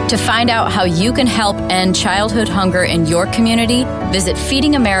 To find out how you can help end childhood hunger in your community, visit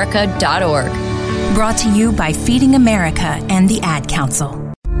feedingamerica.org. Brought to you by Feeding America and the Ad Council.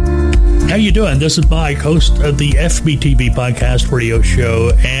 How you doing? This is Mike, host of the FBTV podcast radio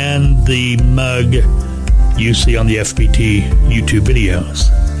show and the mug you see on the FBT YouTube videos.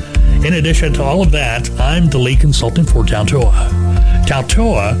 In addition to all of that, I'm the lead consultant for Tautoa.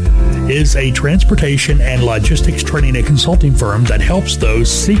 Tautoa is a transportation and logistics training and consulting firm that helps those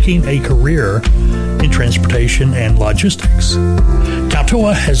seeking a career in transportation and logistics.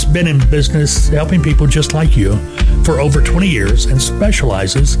 Tautoa has been in business helping people just like you for over 20 years and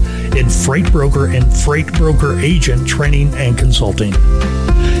specializes in freight broker and freight broker agent training and consulting.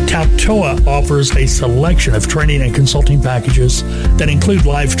 Tautoa offers a selection of training and consulting packages that include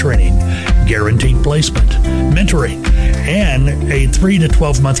live training, guaranteed placement, mentoring, and a 3 to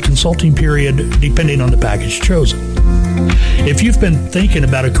 12-month consulting period depending on the package chosen. If you've been thinking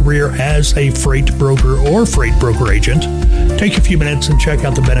about a career as a freight broker or freight broker agent, take a few minutes and check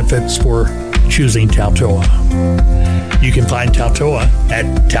out the benefits for choosing Tautoa. You can find Tautoa at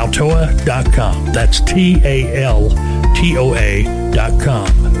tautoa.com. That's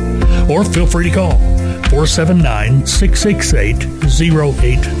TALTOA.com. Or feel free to call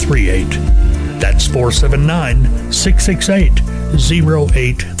 479-668-0838. That's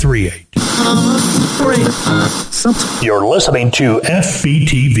 479-668-0838. You're listening to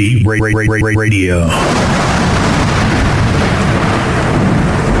FBTV Radio.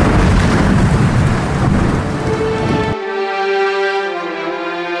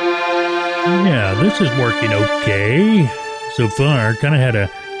 Yeah, this is working okay so far. Kind of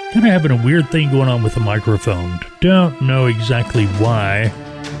having a weird thing going on with the microphone. Don't know exactly why.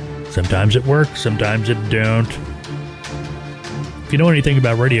 Sometimes it works, sometimes it don't. If you know anything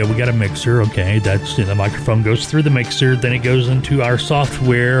about radio, we got a mixer. Okay, that's the microphone goes through the mixer, then it goes into our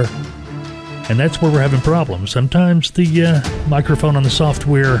software, and that's where we're having problems. Sometimes the microphone on the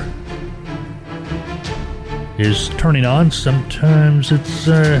software is turning on. Sometimes it's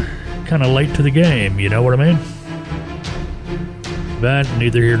kind of late to the game. You know what I mean? But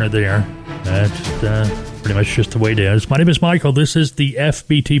neither here nor there. That's pretty much just the way it is. My name is Michael. This is the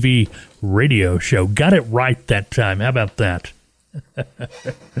FBTV radio show. Got it right that time. How about that?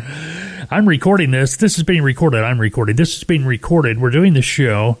 I'm recording this. This is being recorded. I'm recording. This is being recorded. We're doing the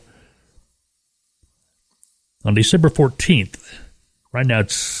show on December 14th. Right now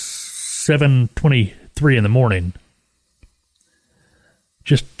it's 7:23 in the morning.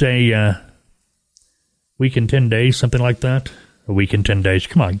 Just a week and 10 days, something like that. A week and 10 days.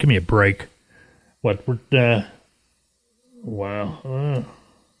 Come on, give me a break. What? We're, wow.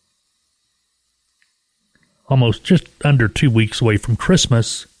 Almost just under 2 weeks away from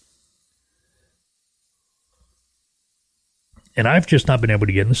Christmas. And I've just not been able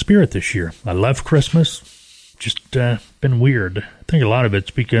to get in the spirit this year. I love Christmas. Just been weird. I think a lot of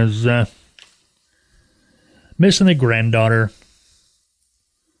it's because missing a granddaughter.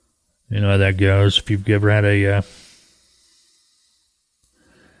 You know how that goes. If you've ever had a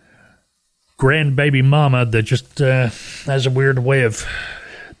grandbaby mama that just has a weird way of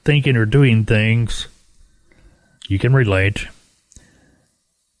thinking or doing things, you can relate.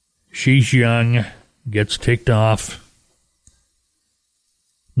 She's young, gets ticked off,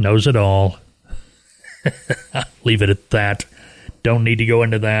 knows it all. Leave it at that. Don't need to go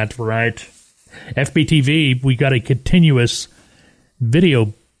into that, right? FBTV, we got a continuous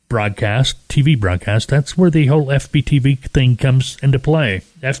video broadcast, TV broadcast. That's where the whole FBTV thing comes into play.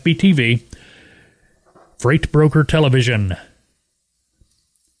 FBTV, Freight Broker Television.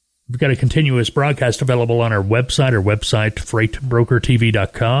 We've got a continuous broadcast available on our website,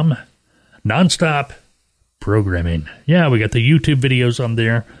 freightbrokertv.com. Nonstop programming. Yeah, we got the YouTube videos on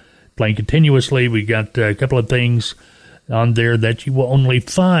there playing continuously. We got a couple of things on there that you will only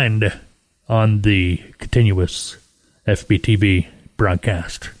find on the continuous FBTV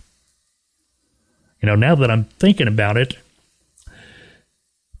broadcast. You know, now that I'm thinking about it,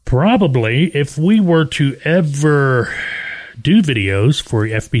 probably if we were to ever do videos for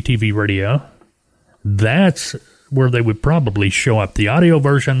FBTV radio, that's where they would probably show up. The audio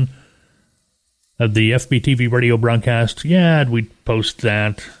version of the FBTV radio broadcast, yeah, we'd post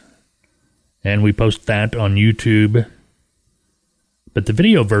that, and we post that on YouTube. But the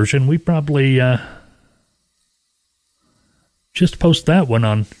video version, we probably just post that one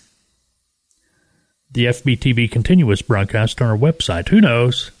on the FBTV continuous broadcast on our website. Who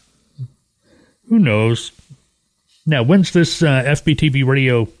knows? Who knows? Now, when's this FBTV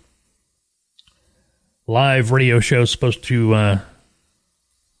radio live radio show supposed to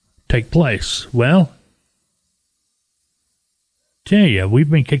take place? Well, tell you, we've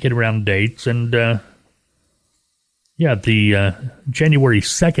been kicking around dates, and the January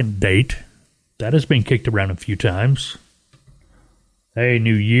 2nd date, that has been kicked around a few times. Hey,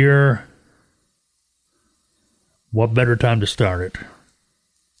 new year. What better time to start it?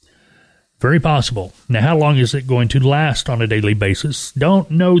 Very possible. Now, how long is it going to last on a daily basis?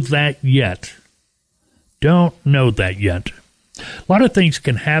 Don't know that yet. Don't know that yet. A lot of things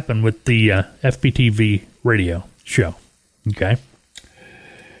can happen with the FBTV radio show. Okay?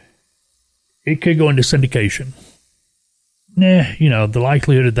 It could go into syndication. The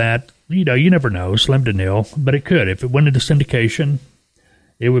likelihood of that, you never know, slim to nil, but it could. If it went into syndication,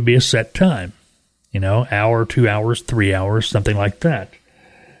 it would be a set time. Hour, 2 hours, 3 hours, something like that.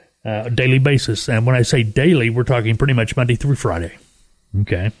 Daily basis. And when I say daily, we're talking pretty much Monday through Friday.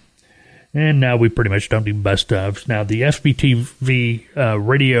 Okay? And now we pretty much don't do best ofs. Now, the FBTV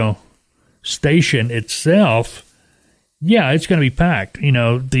radio station itself, yeah, it's going to be packed.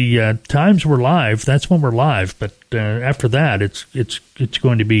 The times we're live, that's when we're live. But after that, it's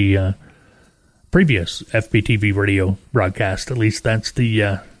going to be previous FBTV radio broadcast. At least that's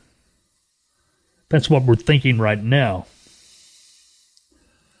that's what we're thinking right now.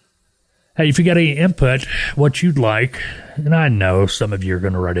 Hey, if you got any input, what you'd like, and I know some of you are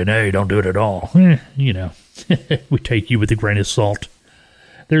going to write in, hey, don't do it at all. We take you with a grain of salt.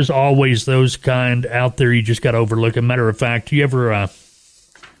 There's always those kind out there you just got to overlook. A matter of fact, you ever,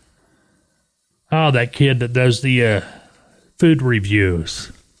 that kid that does the food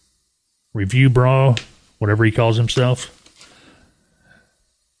reviews, Review Bro, whatever he calls himself.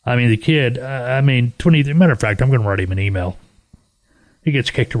 I mean, the kid, 20, matter of fact, I'm going to write him an email. He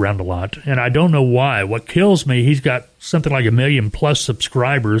gets kicked around a lot, and I don't know why. What kills me, he's got something like 1 million plus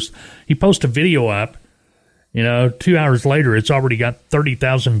subscribers. He posts a video up, 2 hours later, it's already got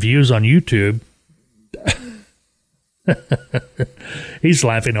 30,000 views on YouTube. He's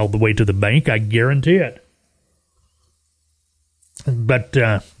laughing all the way to the bank, I guarantee it. But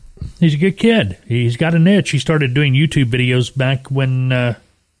he's a good kid. He's got a niche. He started doing YouTube videos back when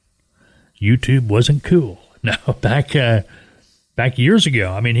YouTube wasn't cool. No, back years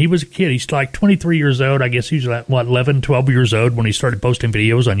ago. I mean, he was a kid. He's like 23 years old. I guess he's like, 11, 12 years old when he started posting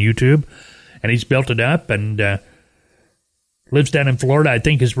videos on YouTube. And he's built it up and lives down in Florida. I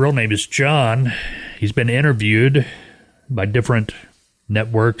think his real name is John. He's been interviewed by different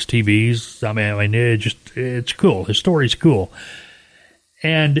networks, TVs. I mean, it's cool. His story's cool.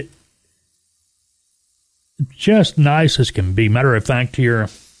 And just nice as can be. Matter of fact, here,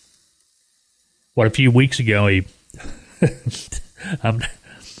 a few weeks ago, he... I'm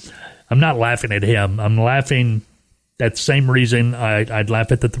not laughing at him. I'm laughing at the same reason I'd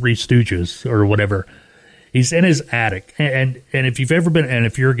laugh at the Three Stooges or whatever. He's in his attic, and if you've ever been, and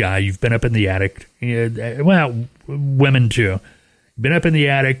if you're a guy, you've been up in the attic. Well, women too. You've been up in the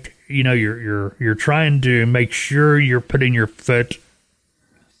attic. You're trying to make sure you're putting your foot,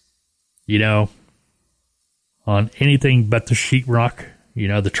 on anything but the sheetrock.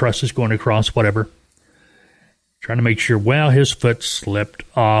 The truss is going across, whatever. Trying to make sure, his foot slipped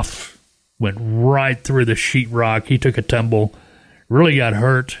off went right through the sheetrock. He took a tumble, really got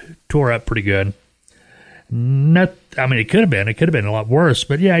hurt, tore up pretty good. It could have been a lot worse,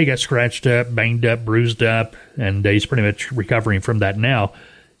 but yeah, he got scratched up, banged up, bruised up, and he's pretty much recovering from that now.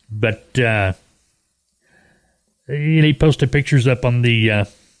 But he posted pictures up on the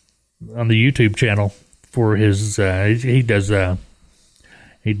YouTube channel for his. He does a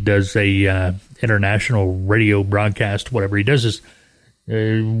international radio broadcast, whatever. He does his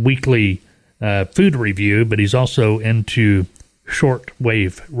weekly food review, but he's also into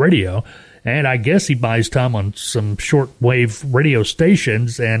shortwave radio. And I guess he buys time on some shortwave radio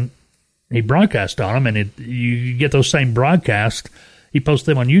stations, and he broadcasts on them, and you get those same broadcasts. He posts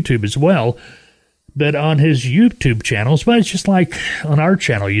them on YouTube as well. But on his YouTube channels, well, it's just like on our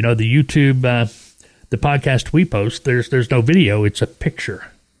channel, the YouTube, the podcast we post, there's no video, it's a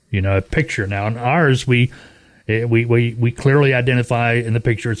picture, a picture. Now, on ours, we clearly identify in the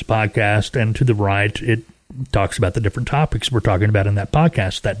picture it's a podcast, and to the right, it talks about the different topics we're talking about in that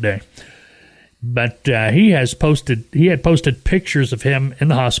podcast that day. But he had posted pictures of him in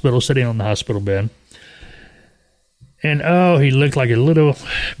the hospital, sitting on the hospital bed. And, he looked like a little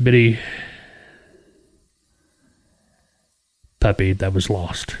bitty puppy that was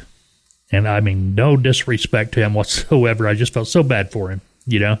lost. And, no disrespect to him whatsoever. I just felt so bad for him,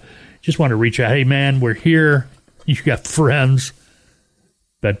 Just want to reach out. Hey, man, we're here. You got friends.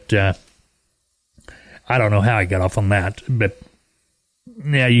 But I don't know how I got off on that, but...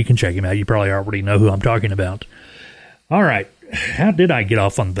 yeah, you can check him out. You probably already know who I'm talking about. All right. How did I get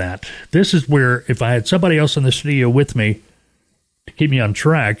off on that? This is where if I had somebody else in the studio with me to keep me on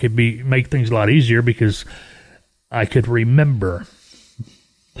track, it'd make things a lot easier because I could remember.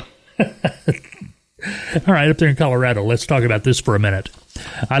 All right, up there in Colorado, let's talk about this for a minute.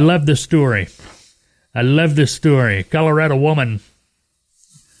 I love this story. Colorado woman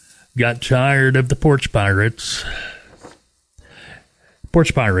got tired of the porch pirates.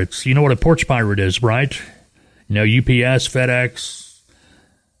 Porch pirates. You know what a porch pirate is, right? UPS, FedEx,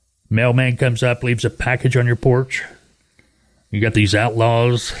 mailman comes up, leaves a package on your porch. You got these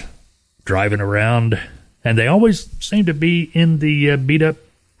outlaws driving around, and they always seem to be in the beat-up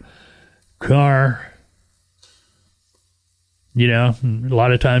car. A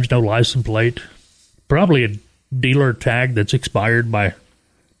lot of times no license plate. Probably a dealer tag that's expired by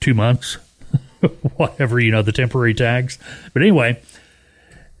 2 months. Whatever, the temporary tags. But anyway...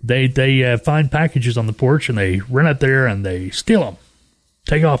 They find packages on the porch, and they run out there, and they steal them,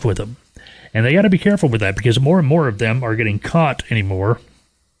 take off with them. And they got to be careful with that because more and more of them are getting caught anymore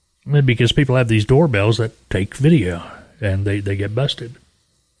because people have these doorbells that take video, and they get busted.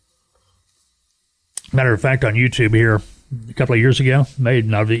 Matter of fact, on YouTube here a couple of years ago, may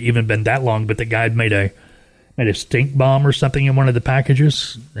not have even been that long, but the guy made a stink bomb or something in one of the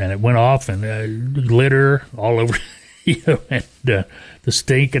packages, and it went off, and glitter all over and the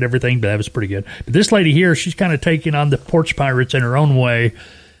stink and everything, but that was pretty good. But this lady here, she's kind of taking on the porch pirates in her own way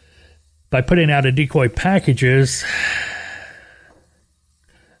by putting out a decoy packages.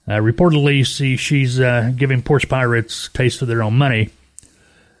 Reportedly, she's giving porch pirates a taste of their own money.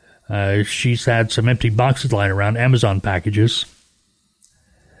 She's had some empty boxes lying around, Amazon packages.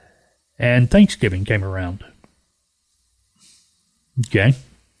 And Thanksgiving came around. Okay.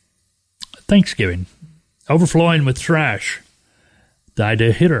 Thanksgiving. Overflowing with trash. The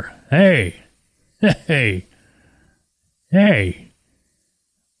idea hit her. Hey.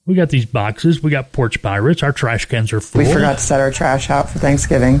 We got these boxes. We got porch pirates. Our trash cans are full. We forgot to set our trash out for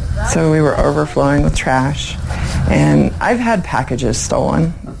Thanksgiving, so we were overflowing with trash. And I've had packages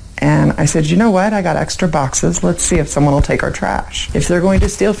stolen. And I said, you know what? I got extra boxes. Let's see if someone will take our trash. If they're going to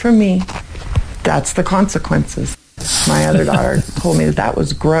steal from me, that's the consequences. My other daughter told me that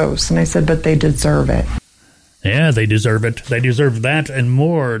was gross. And I said, but they deserve it. Yeah, they deserve it. They deserve that and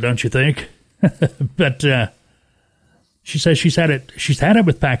more, don't you think? But she says she's had it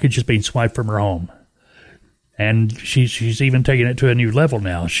with packages being swiped from her home. And she's even taken it to a new level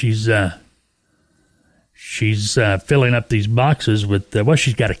now. She's filling up these boxes with,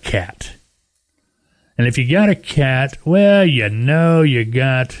 she's got a cat. And if you got a cat, well, you've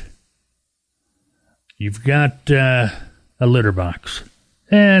got a litter box.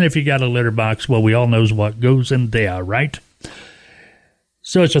 And if you got a litter box, well, we all knows what goes in there, right?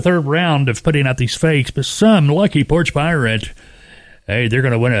 So it's a third round of putting out these fakes, but some lucky porch pirate, hey, they're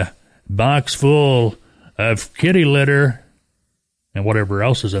going to win a box full of kitty litter and whatever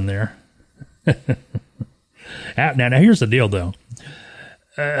else is in there. Now, here's the deal, though.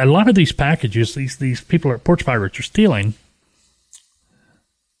 A lot of these packages, these people at porch pirates are stealing.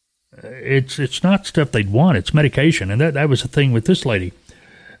 It's not stuff they'd want. It's medication, and that was the thing with this lady.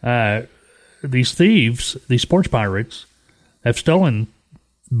 these thieves, these sports pirates, have stolen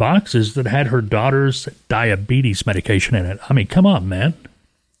boxes that had her daughter's diabetes medication in it. I mean, come on, man.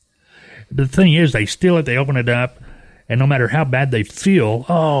 The thing is, they steal it, they open it up, and no matter how bad they feel,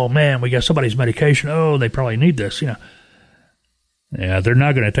 oh, man, we got somebody's medication. Oh, they probably need this, Yeah, they're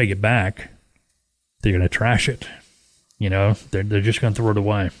not going to take it back. They're going to trash it. They're just going to throw it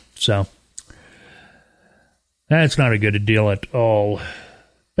away. So that's not a good deal at all.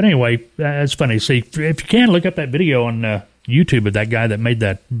 But anyway, that's funny. See, if you can, look up that video on YouTube of that guy that made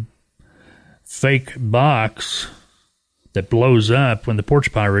that fake box that blows up when the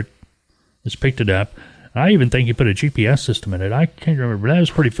porch pirate has picked it up. I even think he put a GPS system in it. I can't remember. That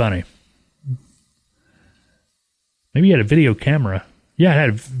was pretty funny. Maybe he had a video camera. Yeah, it had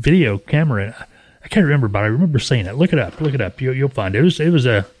a video camera. I can't remember, but I remember seeing it. Look it up. Look it up. You'll find it. It was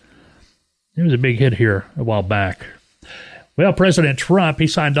a big hit here a while back. Well, President Trump, he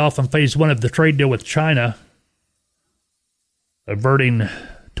signed off on phase 1 of the trade deal with China, averting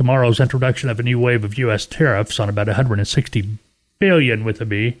tomorrow's introduction of a new wave of U.S. tariffs on about $160 billion with a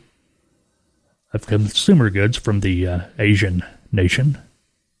B of consumer goods from the Asian nation.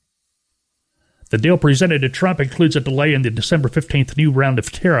 The deal presented to Trump includes a delay in the December 15th new round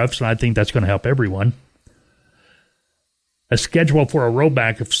of tariffs, and I think that's going to help everyone. A schedule for a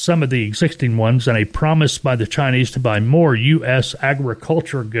rollback of some of the existing ones, and a promise by the Chinese to buy more U.S.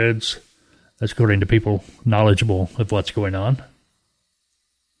 agriculture goods. That's according to people knowledgeable of what's going on.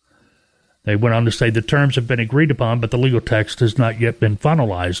 They went on to say the terms have been agreed upon, but the legal text has not yet been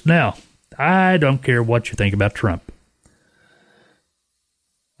finalized. Now, I don't care what you think about Trump.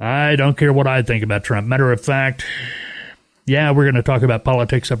 I don't care what I think about Trump. Matter of fact, yeah, we're going to talk about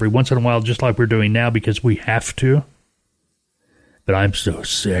politics every once in a while, just like we're doing now, because we have to. But I'm so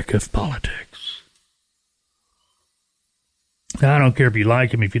sick of politics. I don't care if you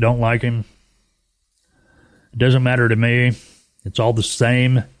like him, if you don't like him. It doesn't matter to me. It's all the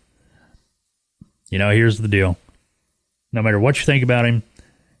same. Here's the deal. No matter what you think about him,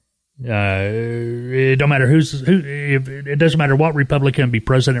 it don't matter it doesn't matter what Republican be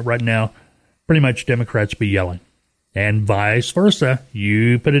president right now. Pretty much Democrats be yelling. And vice versa.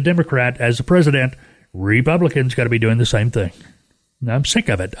 You put a Democrat as a president, Republicans got to be doing the same thing. I'm sick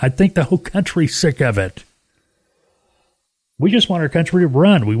of it. I think the whole country's sick of it. We just want our country to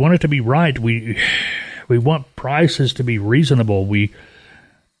run. We want it to be right. We want prices to be reasonable. We're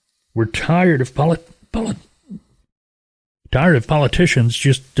tired of politicians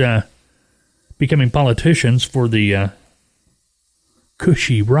just becoming politicians for the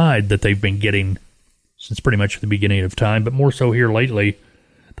cushy ride that they've been getting since pretty much the beginning of time, but more so here lately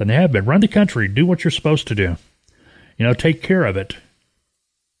than they have been. Run the country. Do what you're supposed to do. Take care of it.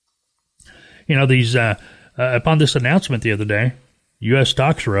 These upon this announcement the other day, U.S.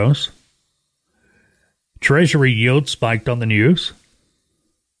 stocks rose. Treasury yield spiked on the news.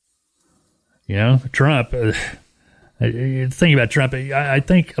 Trump, the thing about Trump, I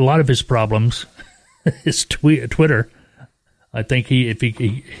think a lot of his problems is Twitter. I think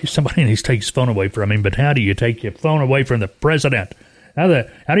if somebody needs to take his phone away from him, but how do you take your phone away from the president? How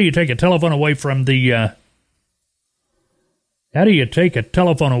do you take a telephone away from the... How do you take a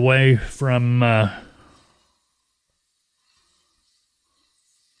telephone away from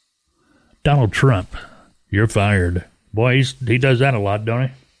Donald Trump? You're fired. Boy, he does that a lot, don't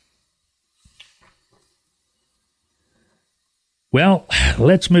he? Well,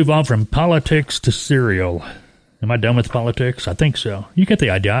 let's move on from politics to cereal. Am I done with politics? I think so. You get the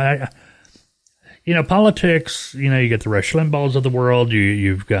idea. Politics, you get the Rush Limbaughs of the world.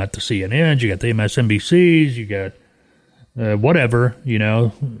 You've got the CNNs, you got the MSNBCs, you got whatever,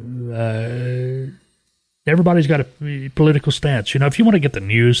 everybody's got a political stance. If you want to get the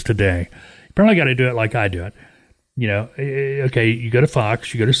news today, you probably got to do it like I do it. Okay, you go to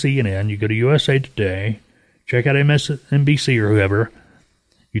Fox, you go to CNN, you go to USA Today, check out MSNBC or whoever.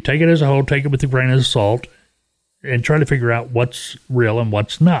 You take it as a whole, take it with a grain of salt, and try to figure out what's real and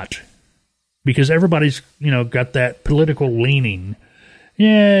what's not. Because everybody's, got that political leaning.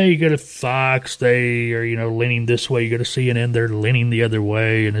 Yeah, you go to Fox, they are, leaning this way. You go to CNN, they're leaning the other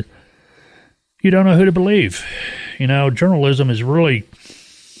way. And you don't know who to believe. Journalism is really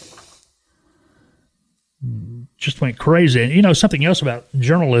just went crazy. And, something else about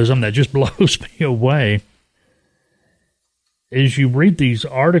journalism that just blows me away is you read these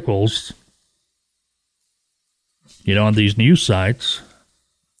articles, on these news sites,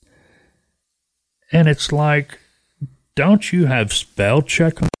 and it's like, don't you have spell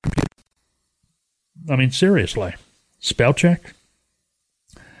check on the computer? I mean, seriously, spell check?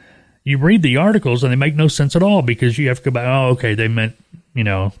 You read the articles and they make no sense at all because you have to go back, oh, okay, they meant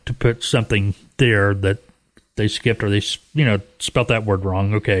to put something there that they skipped or they, spelt that word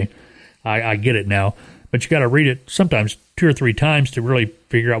wrong. Okay, I get it now. But you got to read it sometimes 2 or 3 times to really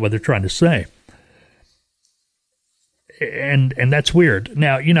figure out what they're trying to say. And that's weird.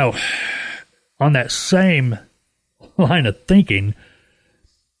 Now, on that same line of thinking,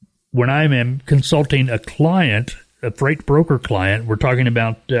 when I'm consulting a client, a freight broker client, we're talking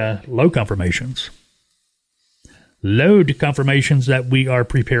about load confirmations. Load confirmations that we are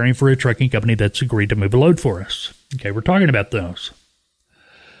preparing for a trucking company that's agreed to move a load for us. Okay, we're talking about those.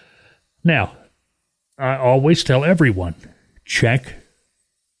 Now, I always tell everyone, check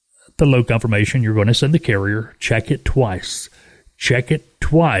the load confirmation you're going to send the carrier. Check it twice. Check it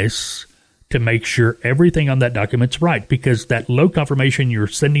twice to make sure everything on that document's right, because that load confirmation you're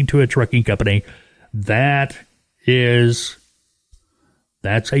sending to a trucking company, that's a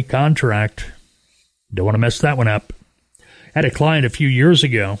contract. Don't want to mess that one up. I had a client a few years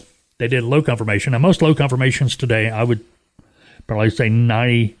ago. They did a load confirmation. Now, most load confirmations today, I would probably say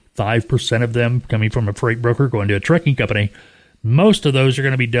 95% of them coming from a freight broker going to a trucking company. Most of those are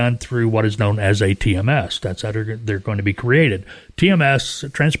going to be done through what is known as a TMS. That's how they're going to be created.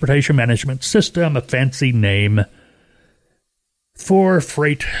 TMS, Transportation Management System, a fancy name for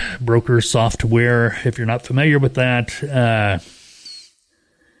freight broker software. If you're not familiar with that,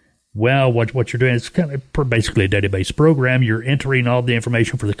 what you're doing is kind of basically a database program. You're entering all the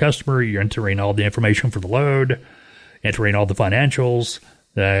information for the customer. You're entering all the information for the load, entering all the financials.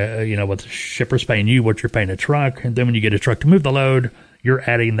 What the shipper's paying you, what you're paying a truck. And then when you get a truck to move the load, you're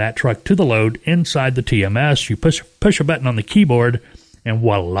adding that truck to the load inside the TMS. You push a button on the keyboard, and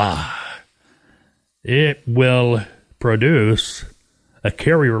voila. It will produce a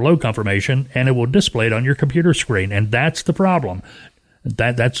carrier load confirmation, and it will display it on your computer screen. And that's the problem.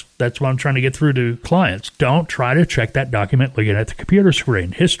 That's what I'm trying to get through to clients. Don't try to check that document looking at the computer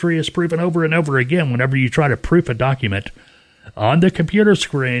screen. History is proven over and over again whenever you try to proof a document on the computer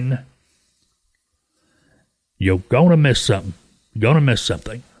screen, you're going to miss something.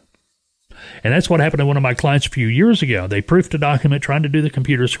 And that's what happened to one of my clients a few years ago. They proofed a document trying to do the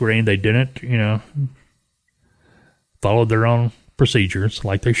computer screen. They didn't, followed their own procedures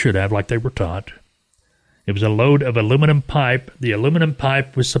like they should have, like they were taught. It was a load of aluminum pipe. The aluminum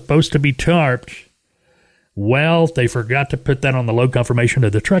pipe was supposed to be tarped. Well, they forgot to put that on the load confirmation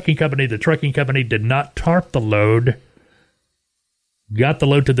of the trucking company. The trucking company did not tarp the load. Got the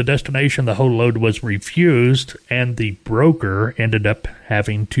load to the destination, the whole load was refused, and the broker ended up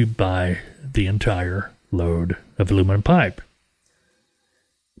having to buy the entire load of aluminum pipe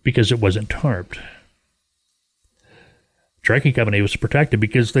because it wasn't tarped. Trucking company was protected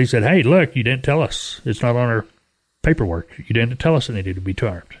because they said, hey, look, you didn't tell us. It's not on our paperwork. You didn't tell us it needed to be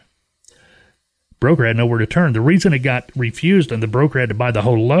tarped. Broker had nowhere to turn. The reason it got refused and the broker had to buy the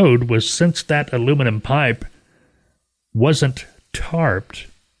whole load was since that aluminum pipe wasn't tarped.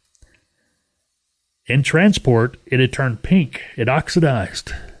 In transport, it had turned pink. It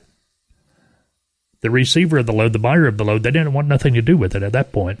oxidized. The receiver of the load, the buyer of the load, they didn't want nothing to do with it at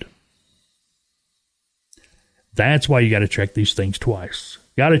that point. That's why you got to check these things twice.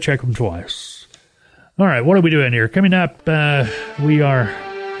 Got to check them twice. All right, what are we doing here? Coming up, we are...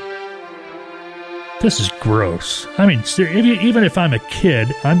 This is gross. I mean, even if I'm a kid,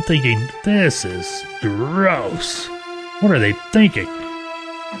 I'm thinking, this is gross. What are they thinking?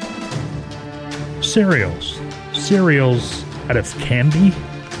 Cereals out of candy?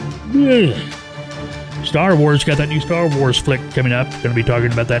 Ugh. Star Wars, got that new Star Wars flick coming up. Going to be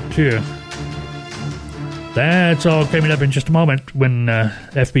talking about that too. That's all coming up in just a moment when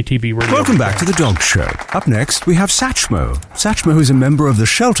FBTV Radio... Welcome back to The Dog Show. Up next, we have Satchmo. Satchmo is a member of the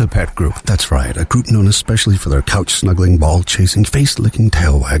Shelter Pet Group. That's right, a group known especially for their couch-snuggling, ball-chasing, face-licking,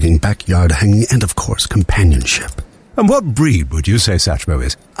 tail-wagging, backyard-hanging, and, of course, companionship. And what breed would you say Satchmo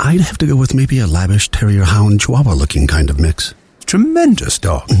is? I'd have to go with maybe a lavish terrier-hound chihuahua-looking kind of mix. Tremendous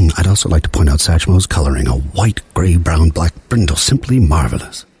dog. I'd also like to point out Satchmo's coloring, a white, grey, brown, black brindle, simply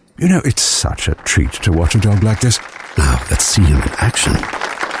marvelous. You know, it's such a treat to watch a dog like this. Now, let's see him in action.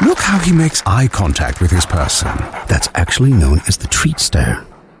 Look how he makes eye contact with his person. That's actually known as the treat stare.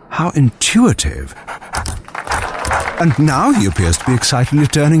 How intuitive. And now he appears to be excitedly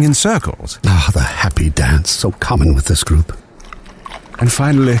turning in circles. Ah, the happy dance, so common with this group. And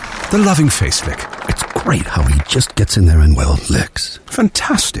finally, the loving face lick. It's great how he just gets in there and, well, licks.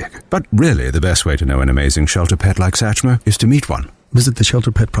 Fantastic. But really, the best way to know an amazing shelter pet like Satchmo is to meet one. Visit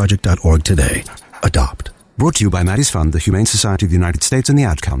theshelterpetproject.org today. Adopt. Brought to you by Maddie's Fund, the Humane Society of the United States, and the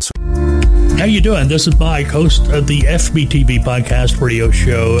Ad Council. How you doing? This is Mike, host of the FBTV podcast radio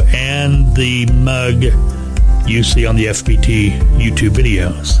show and the mug you see on the FBT YouTube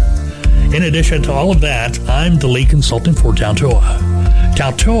videos. In addition to all of that, I'm the lead consultant for Tautoa.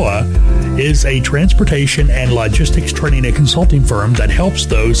 Tautoa is a transportation and logistics training and consulting firm that helps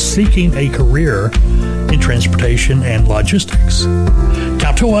those seeking a career in transportation and logistics.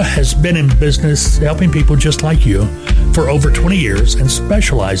 Tautoa has been in business helping people just like you for over 20 years and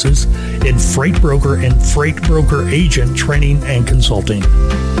specializes in freight broker and freight broker agent training and consulting.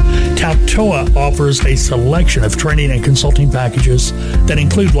 Tautoa offers a selection of training and consulting packages that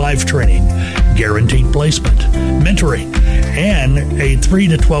include live training, guaranteed placement, mentoring, and a 3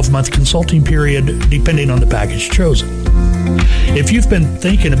 to 12-month consulting period depending on the package chosen. If you've been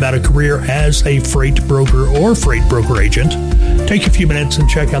thinking about a career as a freight broker or freight broker agent, take a few minutes and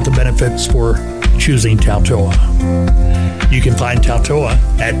check out the benefits for choosing Tautoa. You can find Tautoa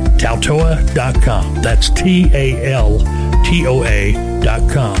at tautoa.com. That's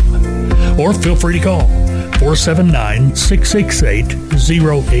TALTOA.com. Or feel free to call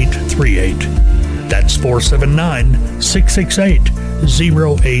 479-668-0838. That's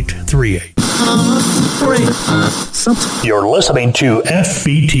 479-668-0838. You're listening to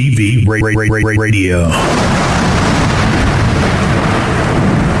FBTV Radio.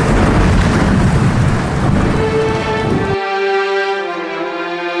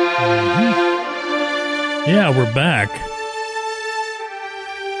 Yeah, we're back.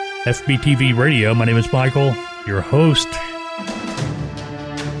 FBTV Radio. My name is Michael, your host.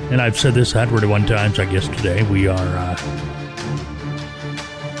 And I've said this 101 times, I guess, today. We are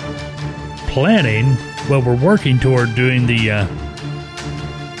we're working toward doing the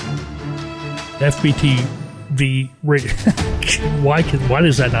FBTV Radio. Why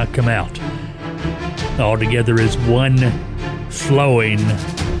does that not come out? All together is one flowing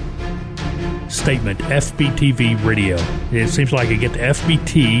statement. FBTV Radio. It seems like I get to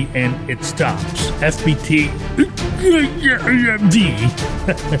FBT and it stops. FBTV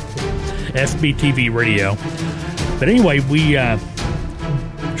Radio. But anyway, we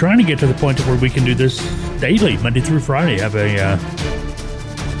trying to get to the point where we can do this daily, Monday through Friday. Have a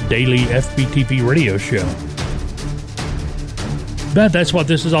daily FBTV radio show. But that's what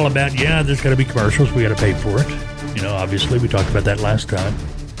this is all about. Yeah, there's got to be commercials. We got to pay for it. You know, obviously, we talked about that last time.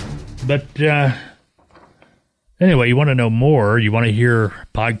 But anyway, you want to know more, you want to hear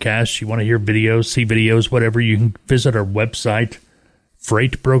podcasts, you want to hear videos, see videos, whatever, you can visit our website,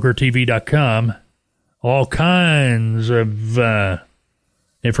 freightbrokertv.com. All kinds of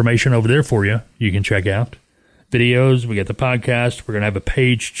information over there for you. You can check out videos. We got the podcast. We're going to have a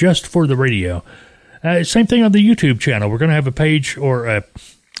page just for the radio. Same thing on the YouTube channel. We're going to have a page or a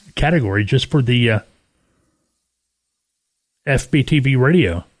category just for the FBTV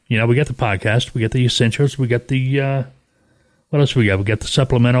radio. You know, we got the podcast, we got the essentials, we got the, what else we got? We got the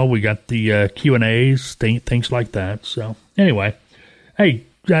supplemental, we got the Q&As, things like that. So, anyway, hey,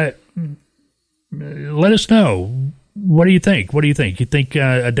 let us know. What do you think? You think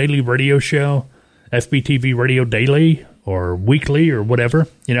a daily radio show, FBTV Radio Daily or weekly or whatever?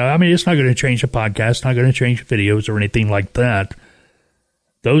 You know, I mean, it's not going to change the podcast, not going to change videos or anything like that.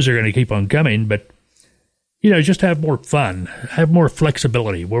 Those are going to keep on coming, but you know, just have more fun, have more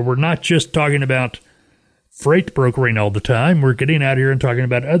flexibility, where we're not just talking about freight brokering all the time. We're getting out here and talking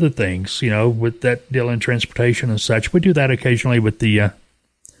about other things, you know, with that deal in transportation and such. We do that occasionally with the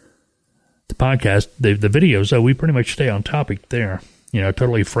podcast, the videos, so we pretty much stay on topic there. You know,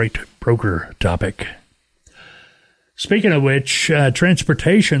 totally freight broker topic. Speaking of which,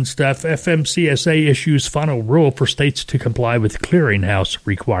 transportation stuff, FMCSA issues final rule for states to comply with clearinghouse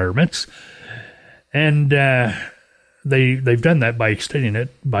requirements. And they've done that by extending it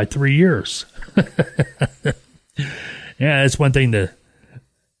by 3 years. Yeah, that's one thing the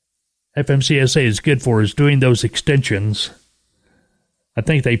FMCSA is good for, is doing those extensions. I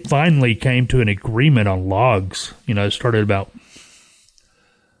think they finally came to an agreement on logs. You know, it started about,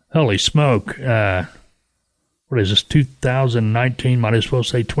 holy smoke, what is this, 2019, might as well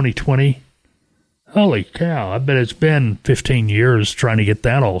say 2020. Holy cow, I bet it's been 15 years trying to get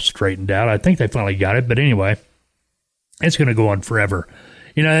that all straightened out. I think they finally got it, but anyway, it's going to go on forever.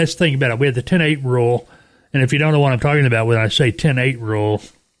 You know, that's the thing about it. We had the 10-8 rule, and if you don't know what I'm talking about when I say 10-8 rule,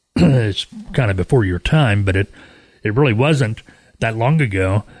 it's kind of before your time, but it really wasn't that long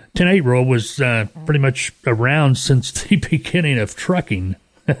ago. 10-8 rule was pretty much around since the beginning of trucking,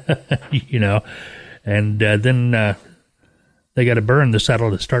 you know, and then they got to burn the saddle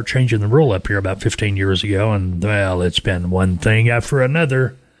to start changing the rule up here about 15 years ago, and, well, it's been one thing after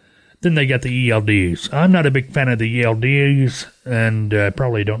another. Then they got the ELDs. I'm not a big fan of the ELDs, and I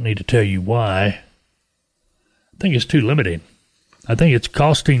probably don't need to tell you why. I think it's too limiting. I think it's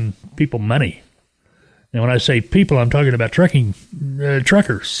costing people money. And when I say people, I'm talking about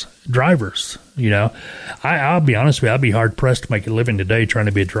truckers, drivers. I'll be honest with you, I'd be hard-pressed to make a living today trying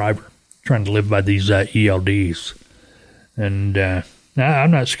to be a driver, trying to live by these ELDs. And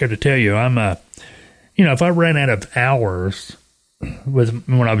I'm not scared to tell you, if I ran out of hours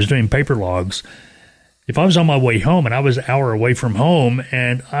when I was doing paper logs, if I was on my way home and I was an hour away from home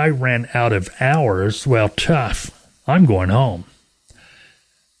and I ran out of hours, well, tough. I'm going home.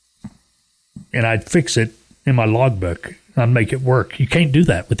 And I'd fix it in my logbook. I'd make it work. You can't do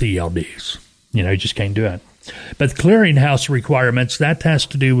that with the ELDs. You just can't do it. But the clearinghouse requirements, that has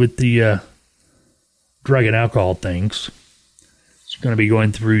to do with the drug and alcohol things. It's going to be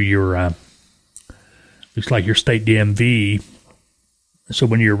going through your, looks like your state DMV. So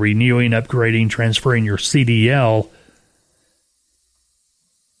when you're renewing, upgrading, transferring your CDL,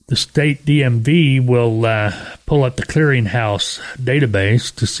 the state DMV will pull up the clearinghouse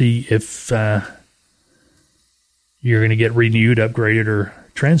database to see if you're going to get renewed, upgraded, or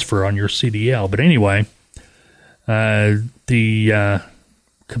transfer on your CDL. But anyway, the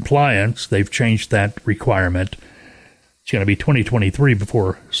compliance, they've changed that requirement. It's going to be 2023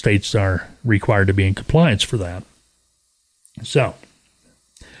 before states are required to be in compliance for that. So,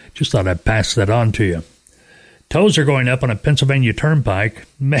 just thought I'd pass that on to you. Tolls are going up on a Pennsylvania turnpike.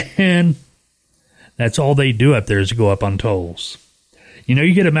 Man, that's all they do up there is go up on tolls.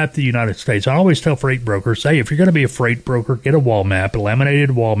 You get a map of the United States. I always tell freight brokers, hey, if you're going to be a freight broker, get a wall map, a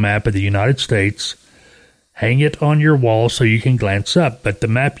laminated wall map of the United States. Hang it on your wall so you can glance up. But the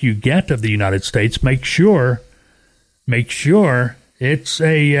map you get of the United States, make sure it's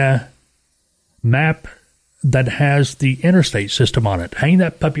a map that has the interstate system on it. Hang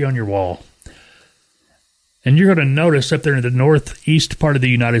that puppy on your wall. And you're going to notice up there in the northeast part of the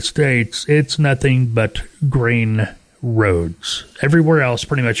United States, it's nothing but green roads. Everywhere else,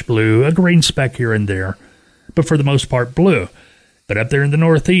 pretty much blue, a green speck here and there, but for the most part, blue. But up there in the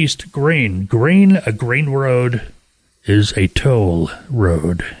northeast, green. A green road is a toll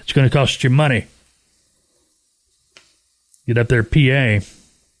road. It's going to cost you money. Get up there, PA.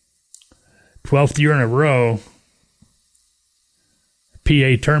 12th year in a row,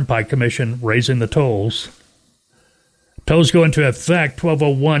 PA Turnpike Commission raising the tolls. Tolls go into effect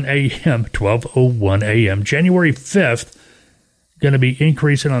 12:01 a.m. January 5th, going to be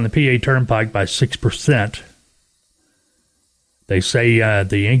increasing on the PA Turnpike by 6%. They say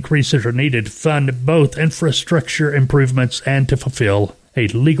the increases are needed to fund both infrastructure improvements and to fulfill a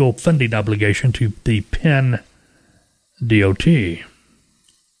legal funding obligation to the Penn DOT.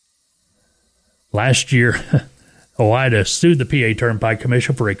 Last year, OIDA sued the PA Turnpike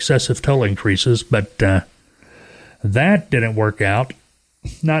Commission for excessive toll increases, but that didn't work out.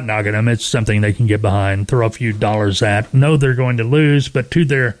 Not knocking them. It's something they can get behind, throw a few dollars at. Know they're going to lose, but to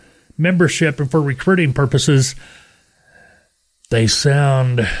their membership and for recruiting purposes, they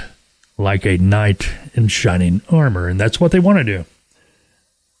sound like a knight in shining armor, and that's what they want to do.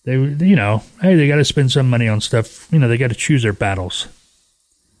 They got to spend some money on stuff. They got to choose their battles.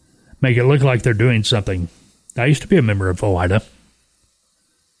 Make it look like they're doing something. I used to be a member of OIDA.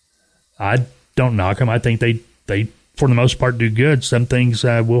 I don't knock them. I think they for the most part, do good. Some things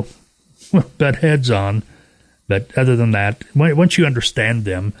we'll butt heads on. But other than that, once you understand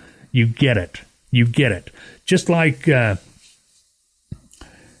them, you get it. You get it. Just like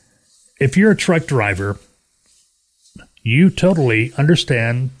if you're a truck driver, you totally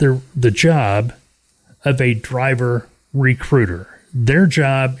understand the job of a driver recruiter. Their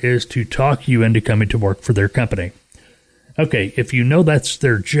job is to talk you into coming to work for their company. Okay, if you know that's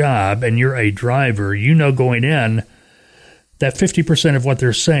their job and you're a driver, going in that 50% of what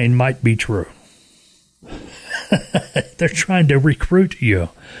they're saying might be true. They're trying to recruit you.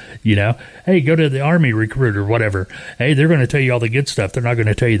 Hey, go to the Army recruiter, whatever. Hey, they're going to tell you all the good stuff. They're not going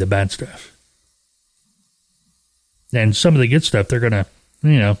to tell you the bad stuff. And some of the good stuff they're going to,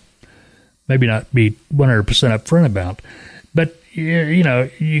 maybe not be 100% upfront about. But,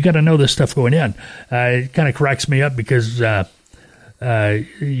 you got to know this stuff going in. It kind of cracks me up because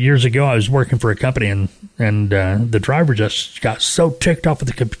years ago I was working for a company and the driver just got so ticked off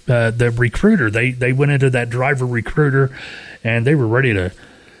with the recruiter. They went into that driver recruiter and they were ready to,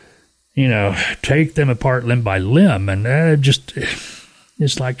 take them apart limb by limb. And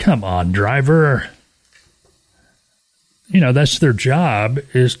it's like, come on, driver. That's their job,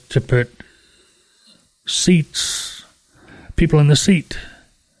 is to put people in the seat,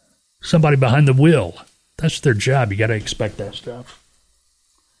 somebody behind the wheel. That's their job. You got to expect that stuff.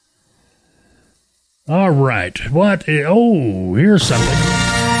 All right. Here's something.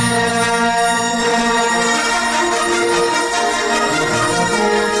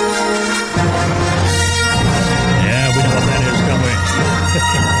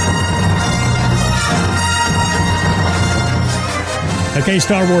 Okay,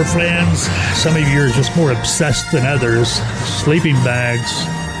 Star Wars fans, some of you are just more obsessed than others. Sleeping bags,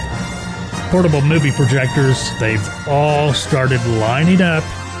 portable movie projectors, they've all started lining up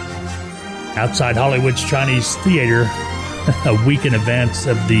outside Hollywood's Chinese Theater a week in advance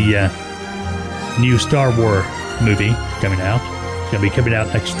of the new Star Wars movie coming out. It's going to be coming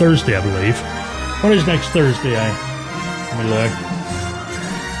out next Thursday, I believe. What is next Thursday? Let me look.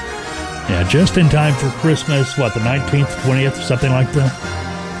 Yeah, just in time for Christmas. What, the 19th, 20th, something like that?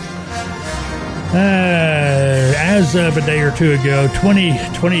 As of a day or two ago, 20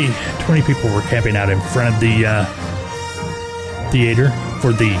 people were camping out in front of the theater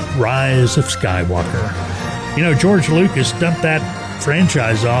for the Rise of Skywalker. You know, George Lucas dumped that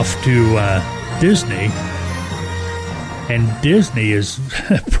franchise off to Disney, and Disney is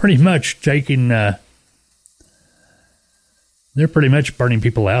pretty much taking... they're pretty much burning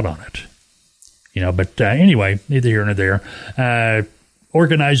people out on it. You know, but anyway, neither here nor there.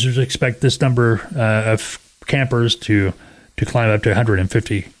 Organizers expect this number of campers to climb up to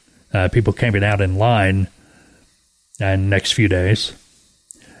 150 people camping out in line in the next few days.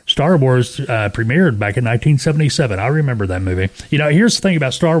 Star Wars premiered back in 1977. I remember that movie. You know, here's the thing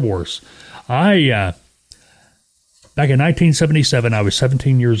about Star Wars. Back in 1977, I was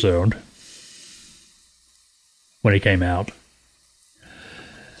 17 years old when it came out.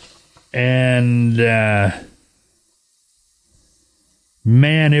 And, man,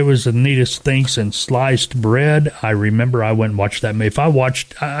 it was the neatest thing since sliced bread. I remember I went and watched that movie. If I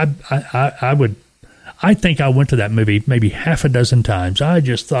watched, I think I went to that movie maybe half a dozen times. I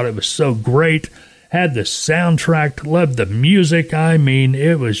just thought it was so great. Had the soundtrack, loved the music. I mean,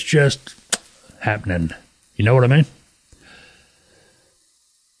 it was just happening. You know what I mean?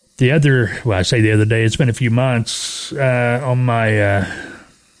 I say the other day, it's been a few months on my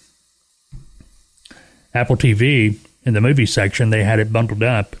Apple TV, in the movie section, they had it bundled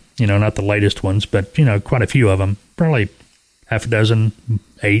up. You know, not the latest ones, but, you know, quite a few of them. Probably half a dozen,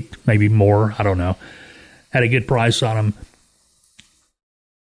 8, maybe more. I don't know. Had a good price on them.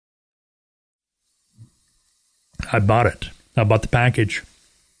 I bought it. I bought the package.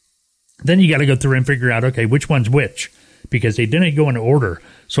 Then you got to go through and figure out, okay, which one's which? Because they didn't go in order.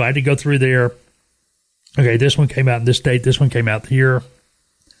 So I had to go through there. Okay, this one came out this date. This one came out here.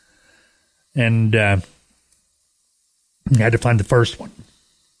 And I had to find the first one.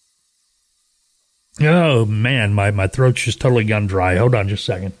 Oh, man, my throat's just totally gone dry. Hold on just a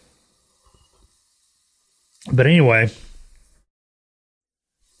second. But anyway,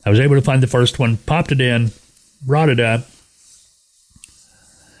 I was able to find the first one, popped it in, brought it up.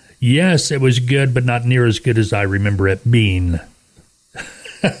 Yes, it was good, but not near as good as I remember it being.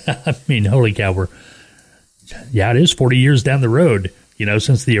 I mean, holy cow, it is 40 years down the road, you know,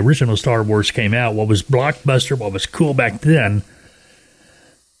 since the original Star Wars came out. What was blockbuster, what was cool back then,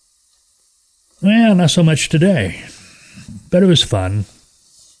 well, not so much today. But it was fun.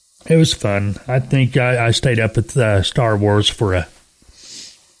 It was fun. I think I stayed up with Star Wars for a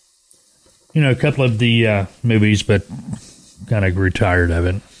couple of the movies, but kind of grew tired of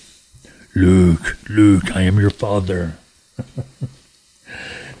it. Luke, I am your father.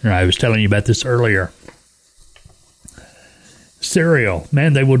 I was telling you about this earlier. Cereal.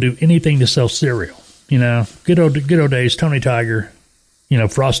 Man, they will do anything to sell cereal. You know, good old days, Tony Tiger,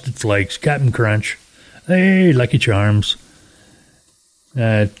 Frosted Flakes, Captain Crunch, hey, Lucky Charms.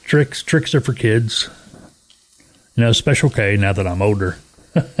 Tricks are for kids. Special K now that I'm older.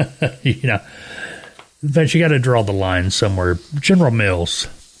 But you got to draw the line somewhere. General Mills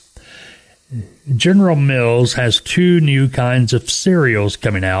has 2 new kinds of cereals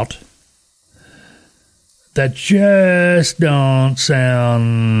coming out that just don't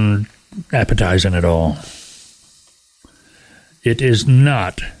sound appetizing at all. It is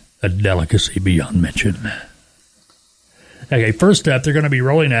not a delicacy beyond mention. Okay, first up, they're going to be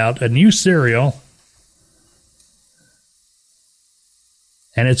rolling out a new cereal,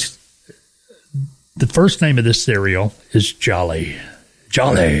 and it's the first name of this cereal is Jolly.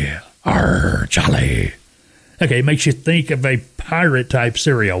 Jolly. Arr, Jolly. Okay, it makes you think of a pirate-type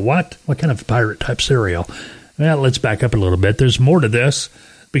cereal. What? What kind of pirate-type cereal? Well, let's back up a little bit. There's more to this,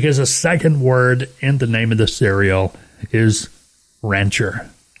 because the second word in the name of the cereal is Rancher,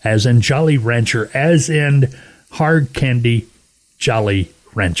 as in Jolly Rancher, as in hard candy Jolly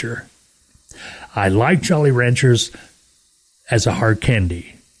Rancher. I like Jolly Ranchers as a hard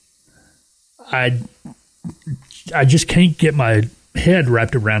candy. I just can't get my head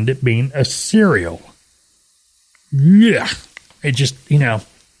wrapped around it being a cereal. Yeah. It just,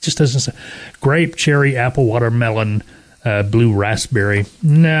 just doesn't. Grape, cherry, apple, watermelon, blue raspberry.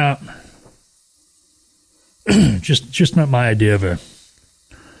 No. just not my idea of a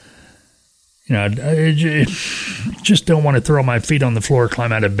I just don't want to throw my feet on the floor,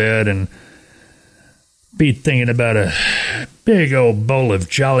 climb out of bed, and be thinking about a big old bowl of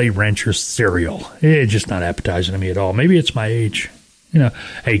Jolly Rancher cereal. It's just not appetizing to me at all. Maybe it's my age.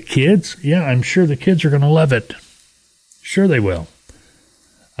 Hey, kids, yeah, I'm sure the kids are going to love it. Sure they will.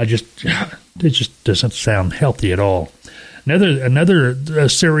 It just doesn't sound healthy at all. Another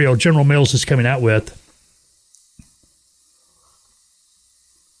cereal General Mills is coming out with,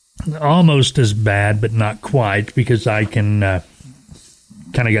 almost as bad, but not quite, because I can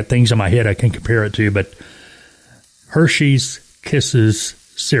kind of got things in my head I can compare it to, but Hershey's Kisses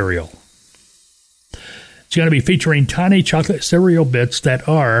cereal. It's going to be featuring tiny chocolate cereal bits that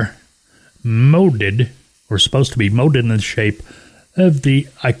are molded, or supposed to be molded in the shape of the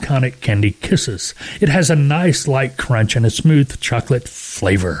iconic candy Kisses. It has a nice light crunch and a smooth chocolate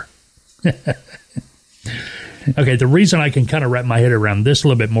flavor. Okay, the reason I can kind of wrap my head around this a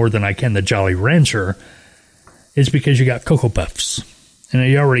little bit more than I can the Jolly Rancher is because you got Cocoa Puffs. And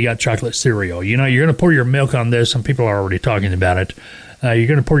you already got chocolate cereal. You're going to pour your milk on this, and people are already talking about it. You're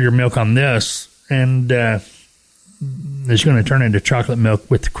going to pour your milk on this, and it's going to turn into chocolate milk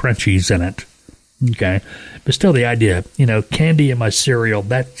with crunchies in it. Okay? But still the idea, candy in my cereal,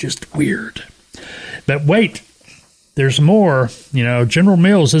 that's just weird. But wait, there's more. General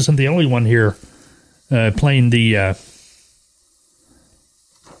Mills isn't the only one here playing the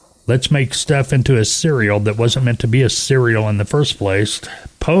let's make stuff into a cereal that wasn't meant to be a cereal in the first place.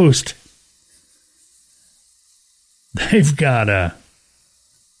 Post, they've got a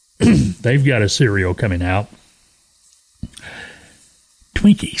cereal coming out.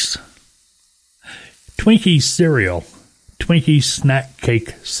 Twinkies cereal. Twinkies snack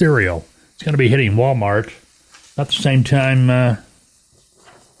cake cereal. It's going to be hitting Walmart about the same time.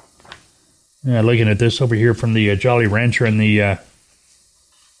 Looking at this over here from the Jolly Rancher and the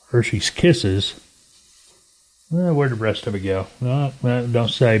Hershey's Kisses. Where'd the rest of it go? No, don't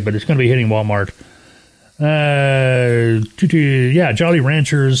say, but it's going to be hitting Walmart. Jolly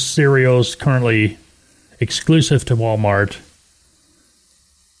Rancher's cereals currently exclusive to Walmart.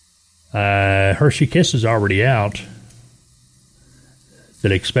 Hershey Kisses already out.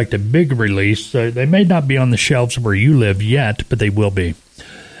 That expect a big release. They may not be on the shelves where you live yet, but they will be.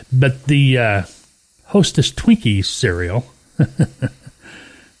 But the Hostess Twinkies cereal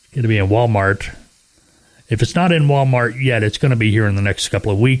going to be in Walmart. If it's not in Walmart yet, it's going to be here in the next couple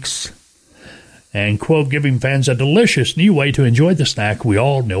of weeks. And, quote, giving fans a delicious new way to enjoy the snack we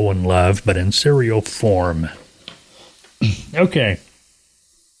all know and love, but in cereal form. Okay.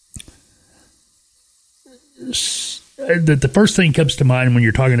 The first thing comes to mind when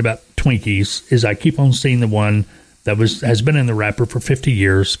you're talking about Twinkies is I keep on seeing the one that has been in the wrapper for 50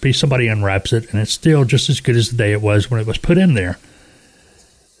 years. Somebody unwraps it, and it's still just as good as the day it was when it was put in there.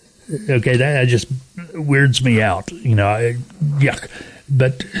 Okay, that just weirds me out. Yuck.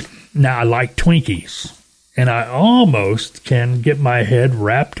 But now I like Twinkies, and I almost can get my head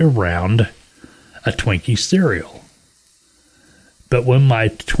wrapped around a Twinkie cereal. But when my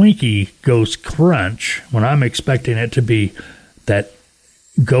Twinkie goes crunch, when I'm expecting it to be that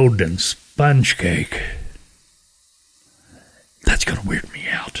golden sponge cake, that's going to weird me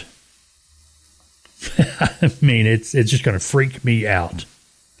out. I mean, it's just going to freak me out.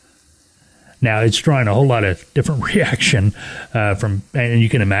 Now, it's drawing a whole lot of different reaction from, and you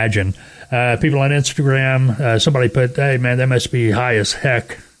can imagine, people on Instagram, somebody put, hey, man, that must be high as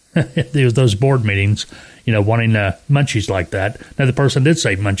heck. Those board meetings, wanting munchies like that. Now, the person did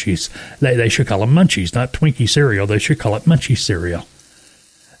say munchies. They should call them munchies, not Twinkie cereal. They should call it munchie cereal.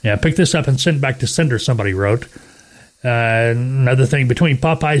 Yeah, pick this up and send it back to sender, somebody wrote. Another thing, between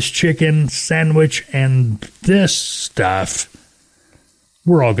Popeye's chicken sandwich and this stuff,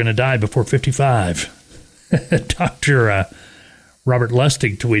 we're all going to die before 55. Dr. Robert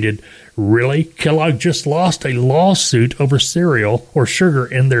Lustig tweeted, really? Kellogg just lost a lawsuit over cereal or sugar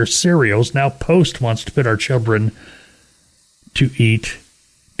in their cereals. Now Post wants to put our children to eat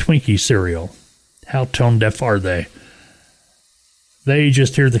Twinkie cereal. How tone deaf are they? They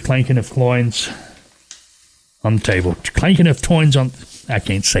just hear the clanking of coins on the table. Clanking of coins on... I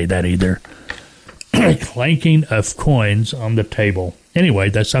can't say that either. Clanking of coins on the table. Anyway,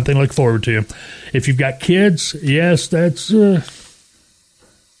 that's something to look forward to. If you've got kids, yes, that's... the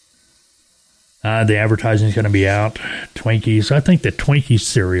advertising is going to be out. Twinkies. I think the Twinkie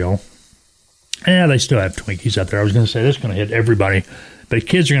cereal... they still have Twinkies out there. I was going to say, that's going to hit everybody. But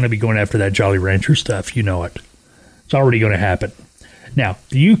kids are going to be going after that Jolly Rancher stuff. You know it. It's already going to happen. Now,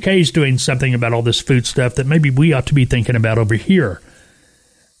 the UK is doing something about all this food stuff that maybe we ought to be thinking about over here.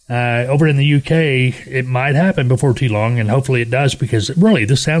 Over in the UK, it might happen before too long, and hopefully it does, because really,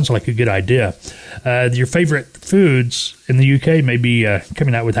 this sounds like a good idea. Your favorite foods in the UK may be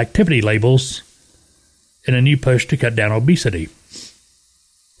coming out with activity labels in a new push to cut down obesity.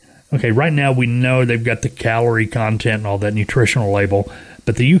 Okay, right now we know they've got the calorie content and all that nutritional label,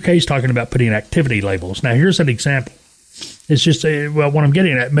 but the UK is talking about putting activity labels. Now, here's an example. It's just, what I'm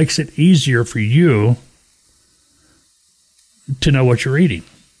getting at, it makes it easier for you to know what you're eating.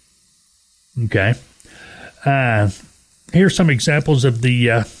 Okay. Here's some examples of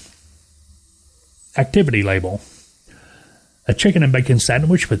the activity label. A chicken and bacon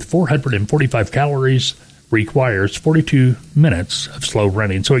sandwich with 445 calories requires 42 minutes of slow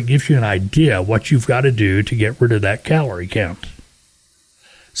running. So it gives you an idea what you've got to do to get rid of that calorie count.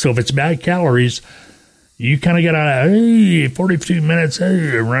 So if it's bad calories, you kind of get out of 42 minutes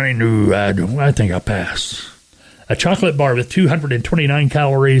running. Ooh, I think I'll pass. A chocolate bar with 229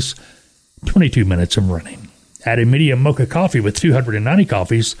 calories, 22 minutes of running. Add a medium mocha coffee with 290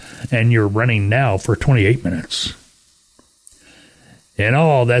 coffees, and you're running now for 28 minutes. In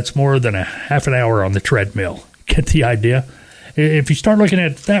all, that's more than a half an hour on the treadmill. Get the idea? If you start looking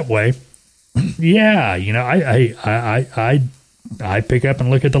at it that way, yeah, I pick up and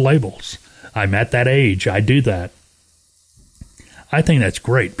look at the labels. I'm at that age. I do that. I think that's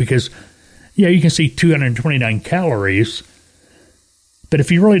great because, yeah, you can see 229 calories, but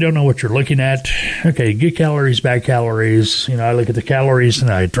if you really don't know what you're looking at, okay, good calories, bad calories. I look at the calories and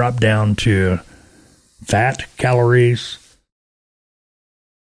I drop down to fat calories.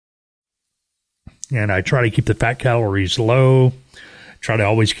 And I try to keep the fat calories low. Try to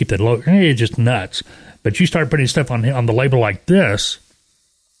always keep that low. It's just nuts. But you start putting stuff on the label like this.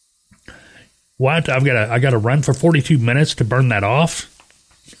 What? I got to run for 42 minutes to burn that off?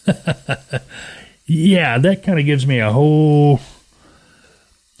 Yeah, that kind of gives me a whole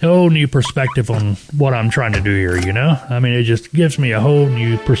new perspective on what I'm trying to do here, I mean, it just gives me a whole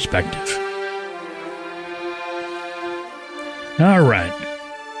new perspective. All right.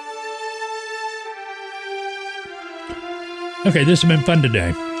 Okay, this has been fun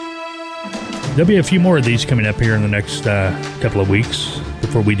today. There'll be a few more of these coming up here in the next couple of weeks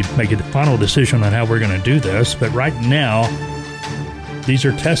before we make a final decision on how we're going to do this. But right now, these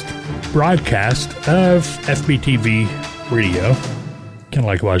are test broadcasts of FBTV radio, kind of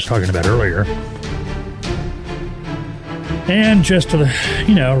like what I was talking about earlier. And just to,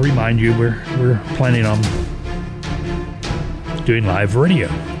 remind you, we're planning on doing live radio,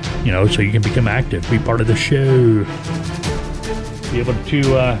 so you can become active, be part of the show, be able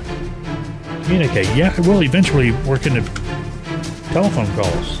to communicate. Yeah, we'll eventually work into telephone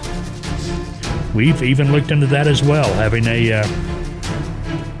calls. We've even looked into that as well, having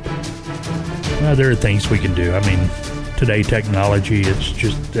there are things we can do. I mean, today technology, it's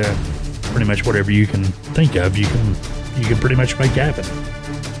just pretty much whatever you can think of, you can pretty much make happen.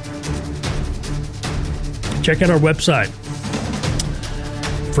 Check out our website,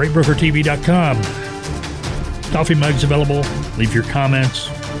 freightbrokertv.com. Coffee mugs available. Leave your comments.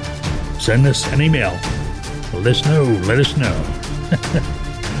 Send us an email. Let us know.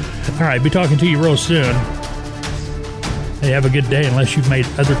 All right, be talking to you real soon. Hey, have a good day unless you've made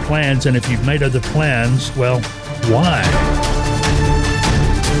other plans. And if you've made other plans, well, why?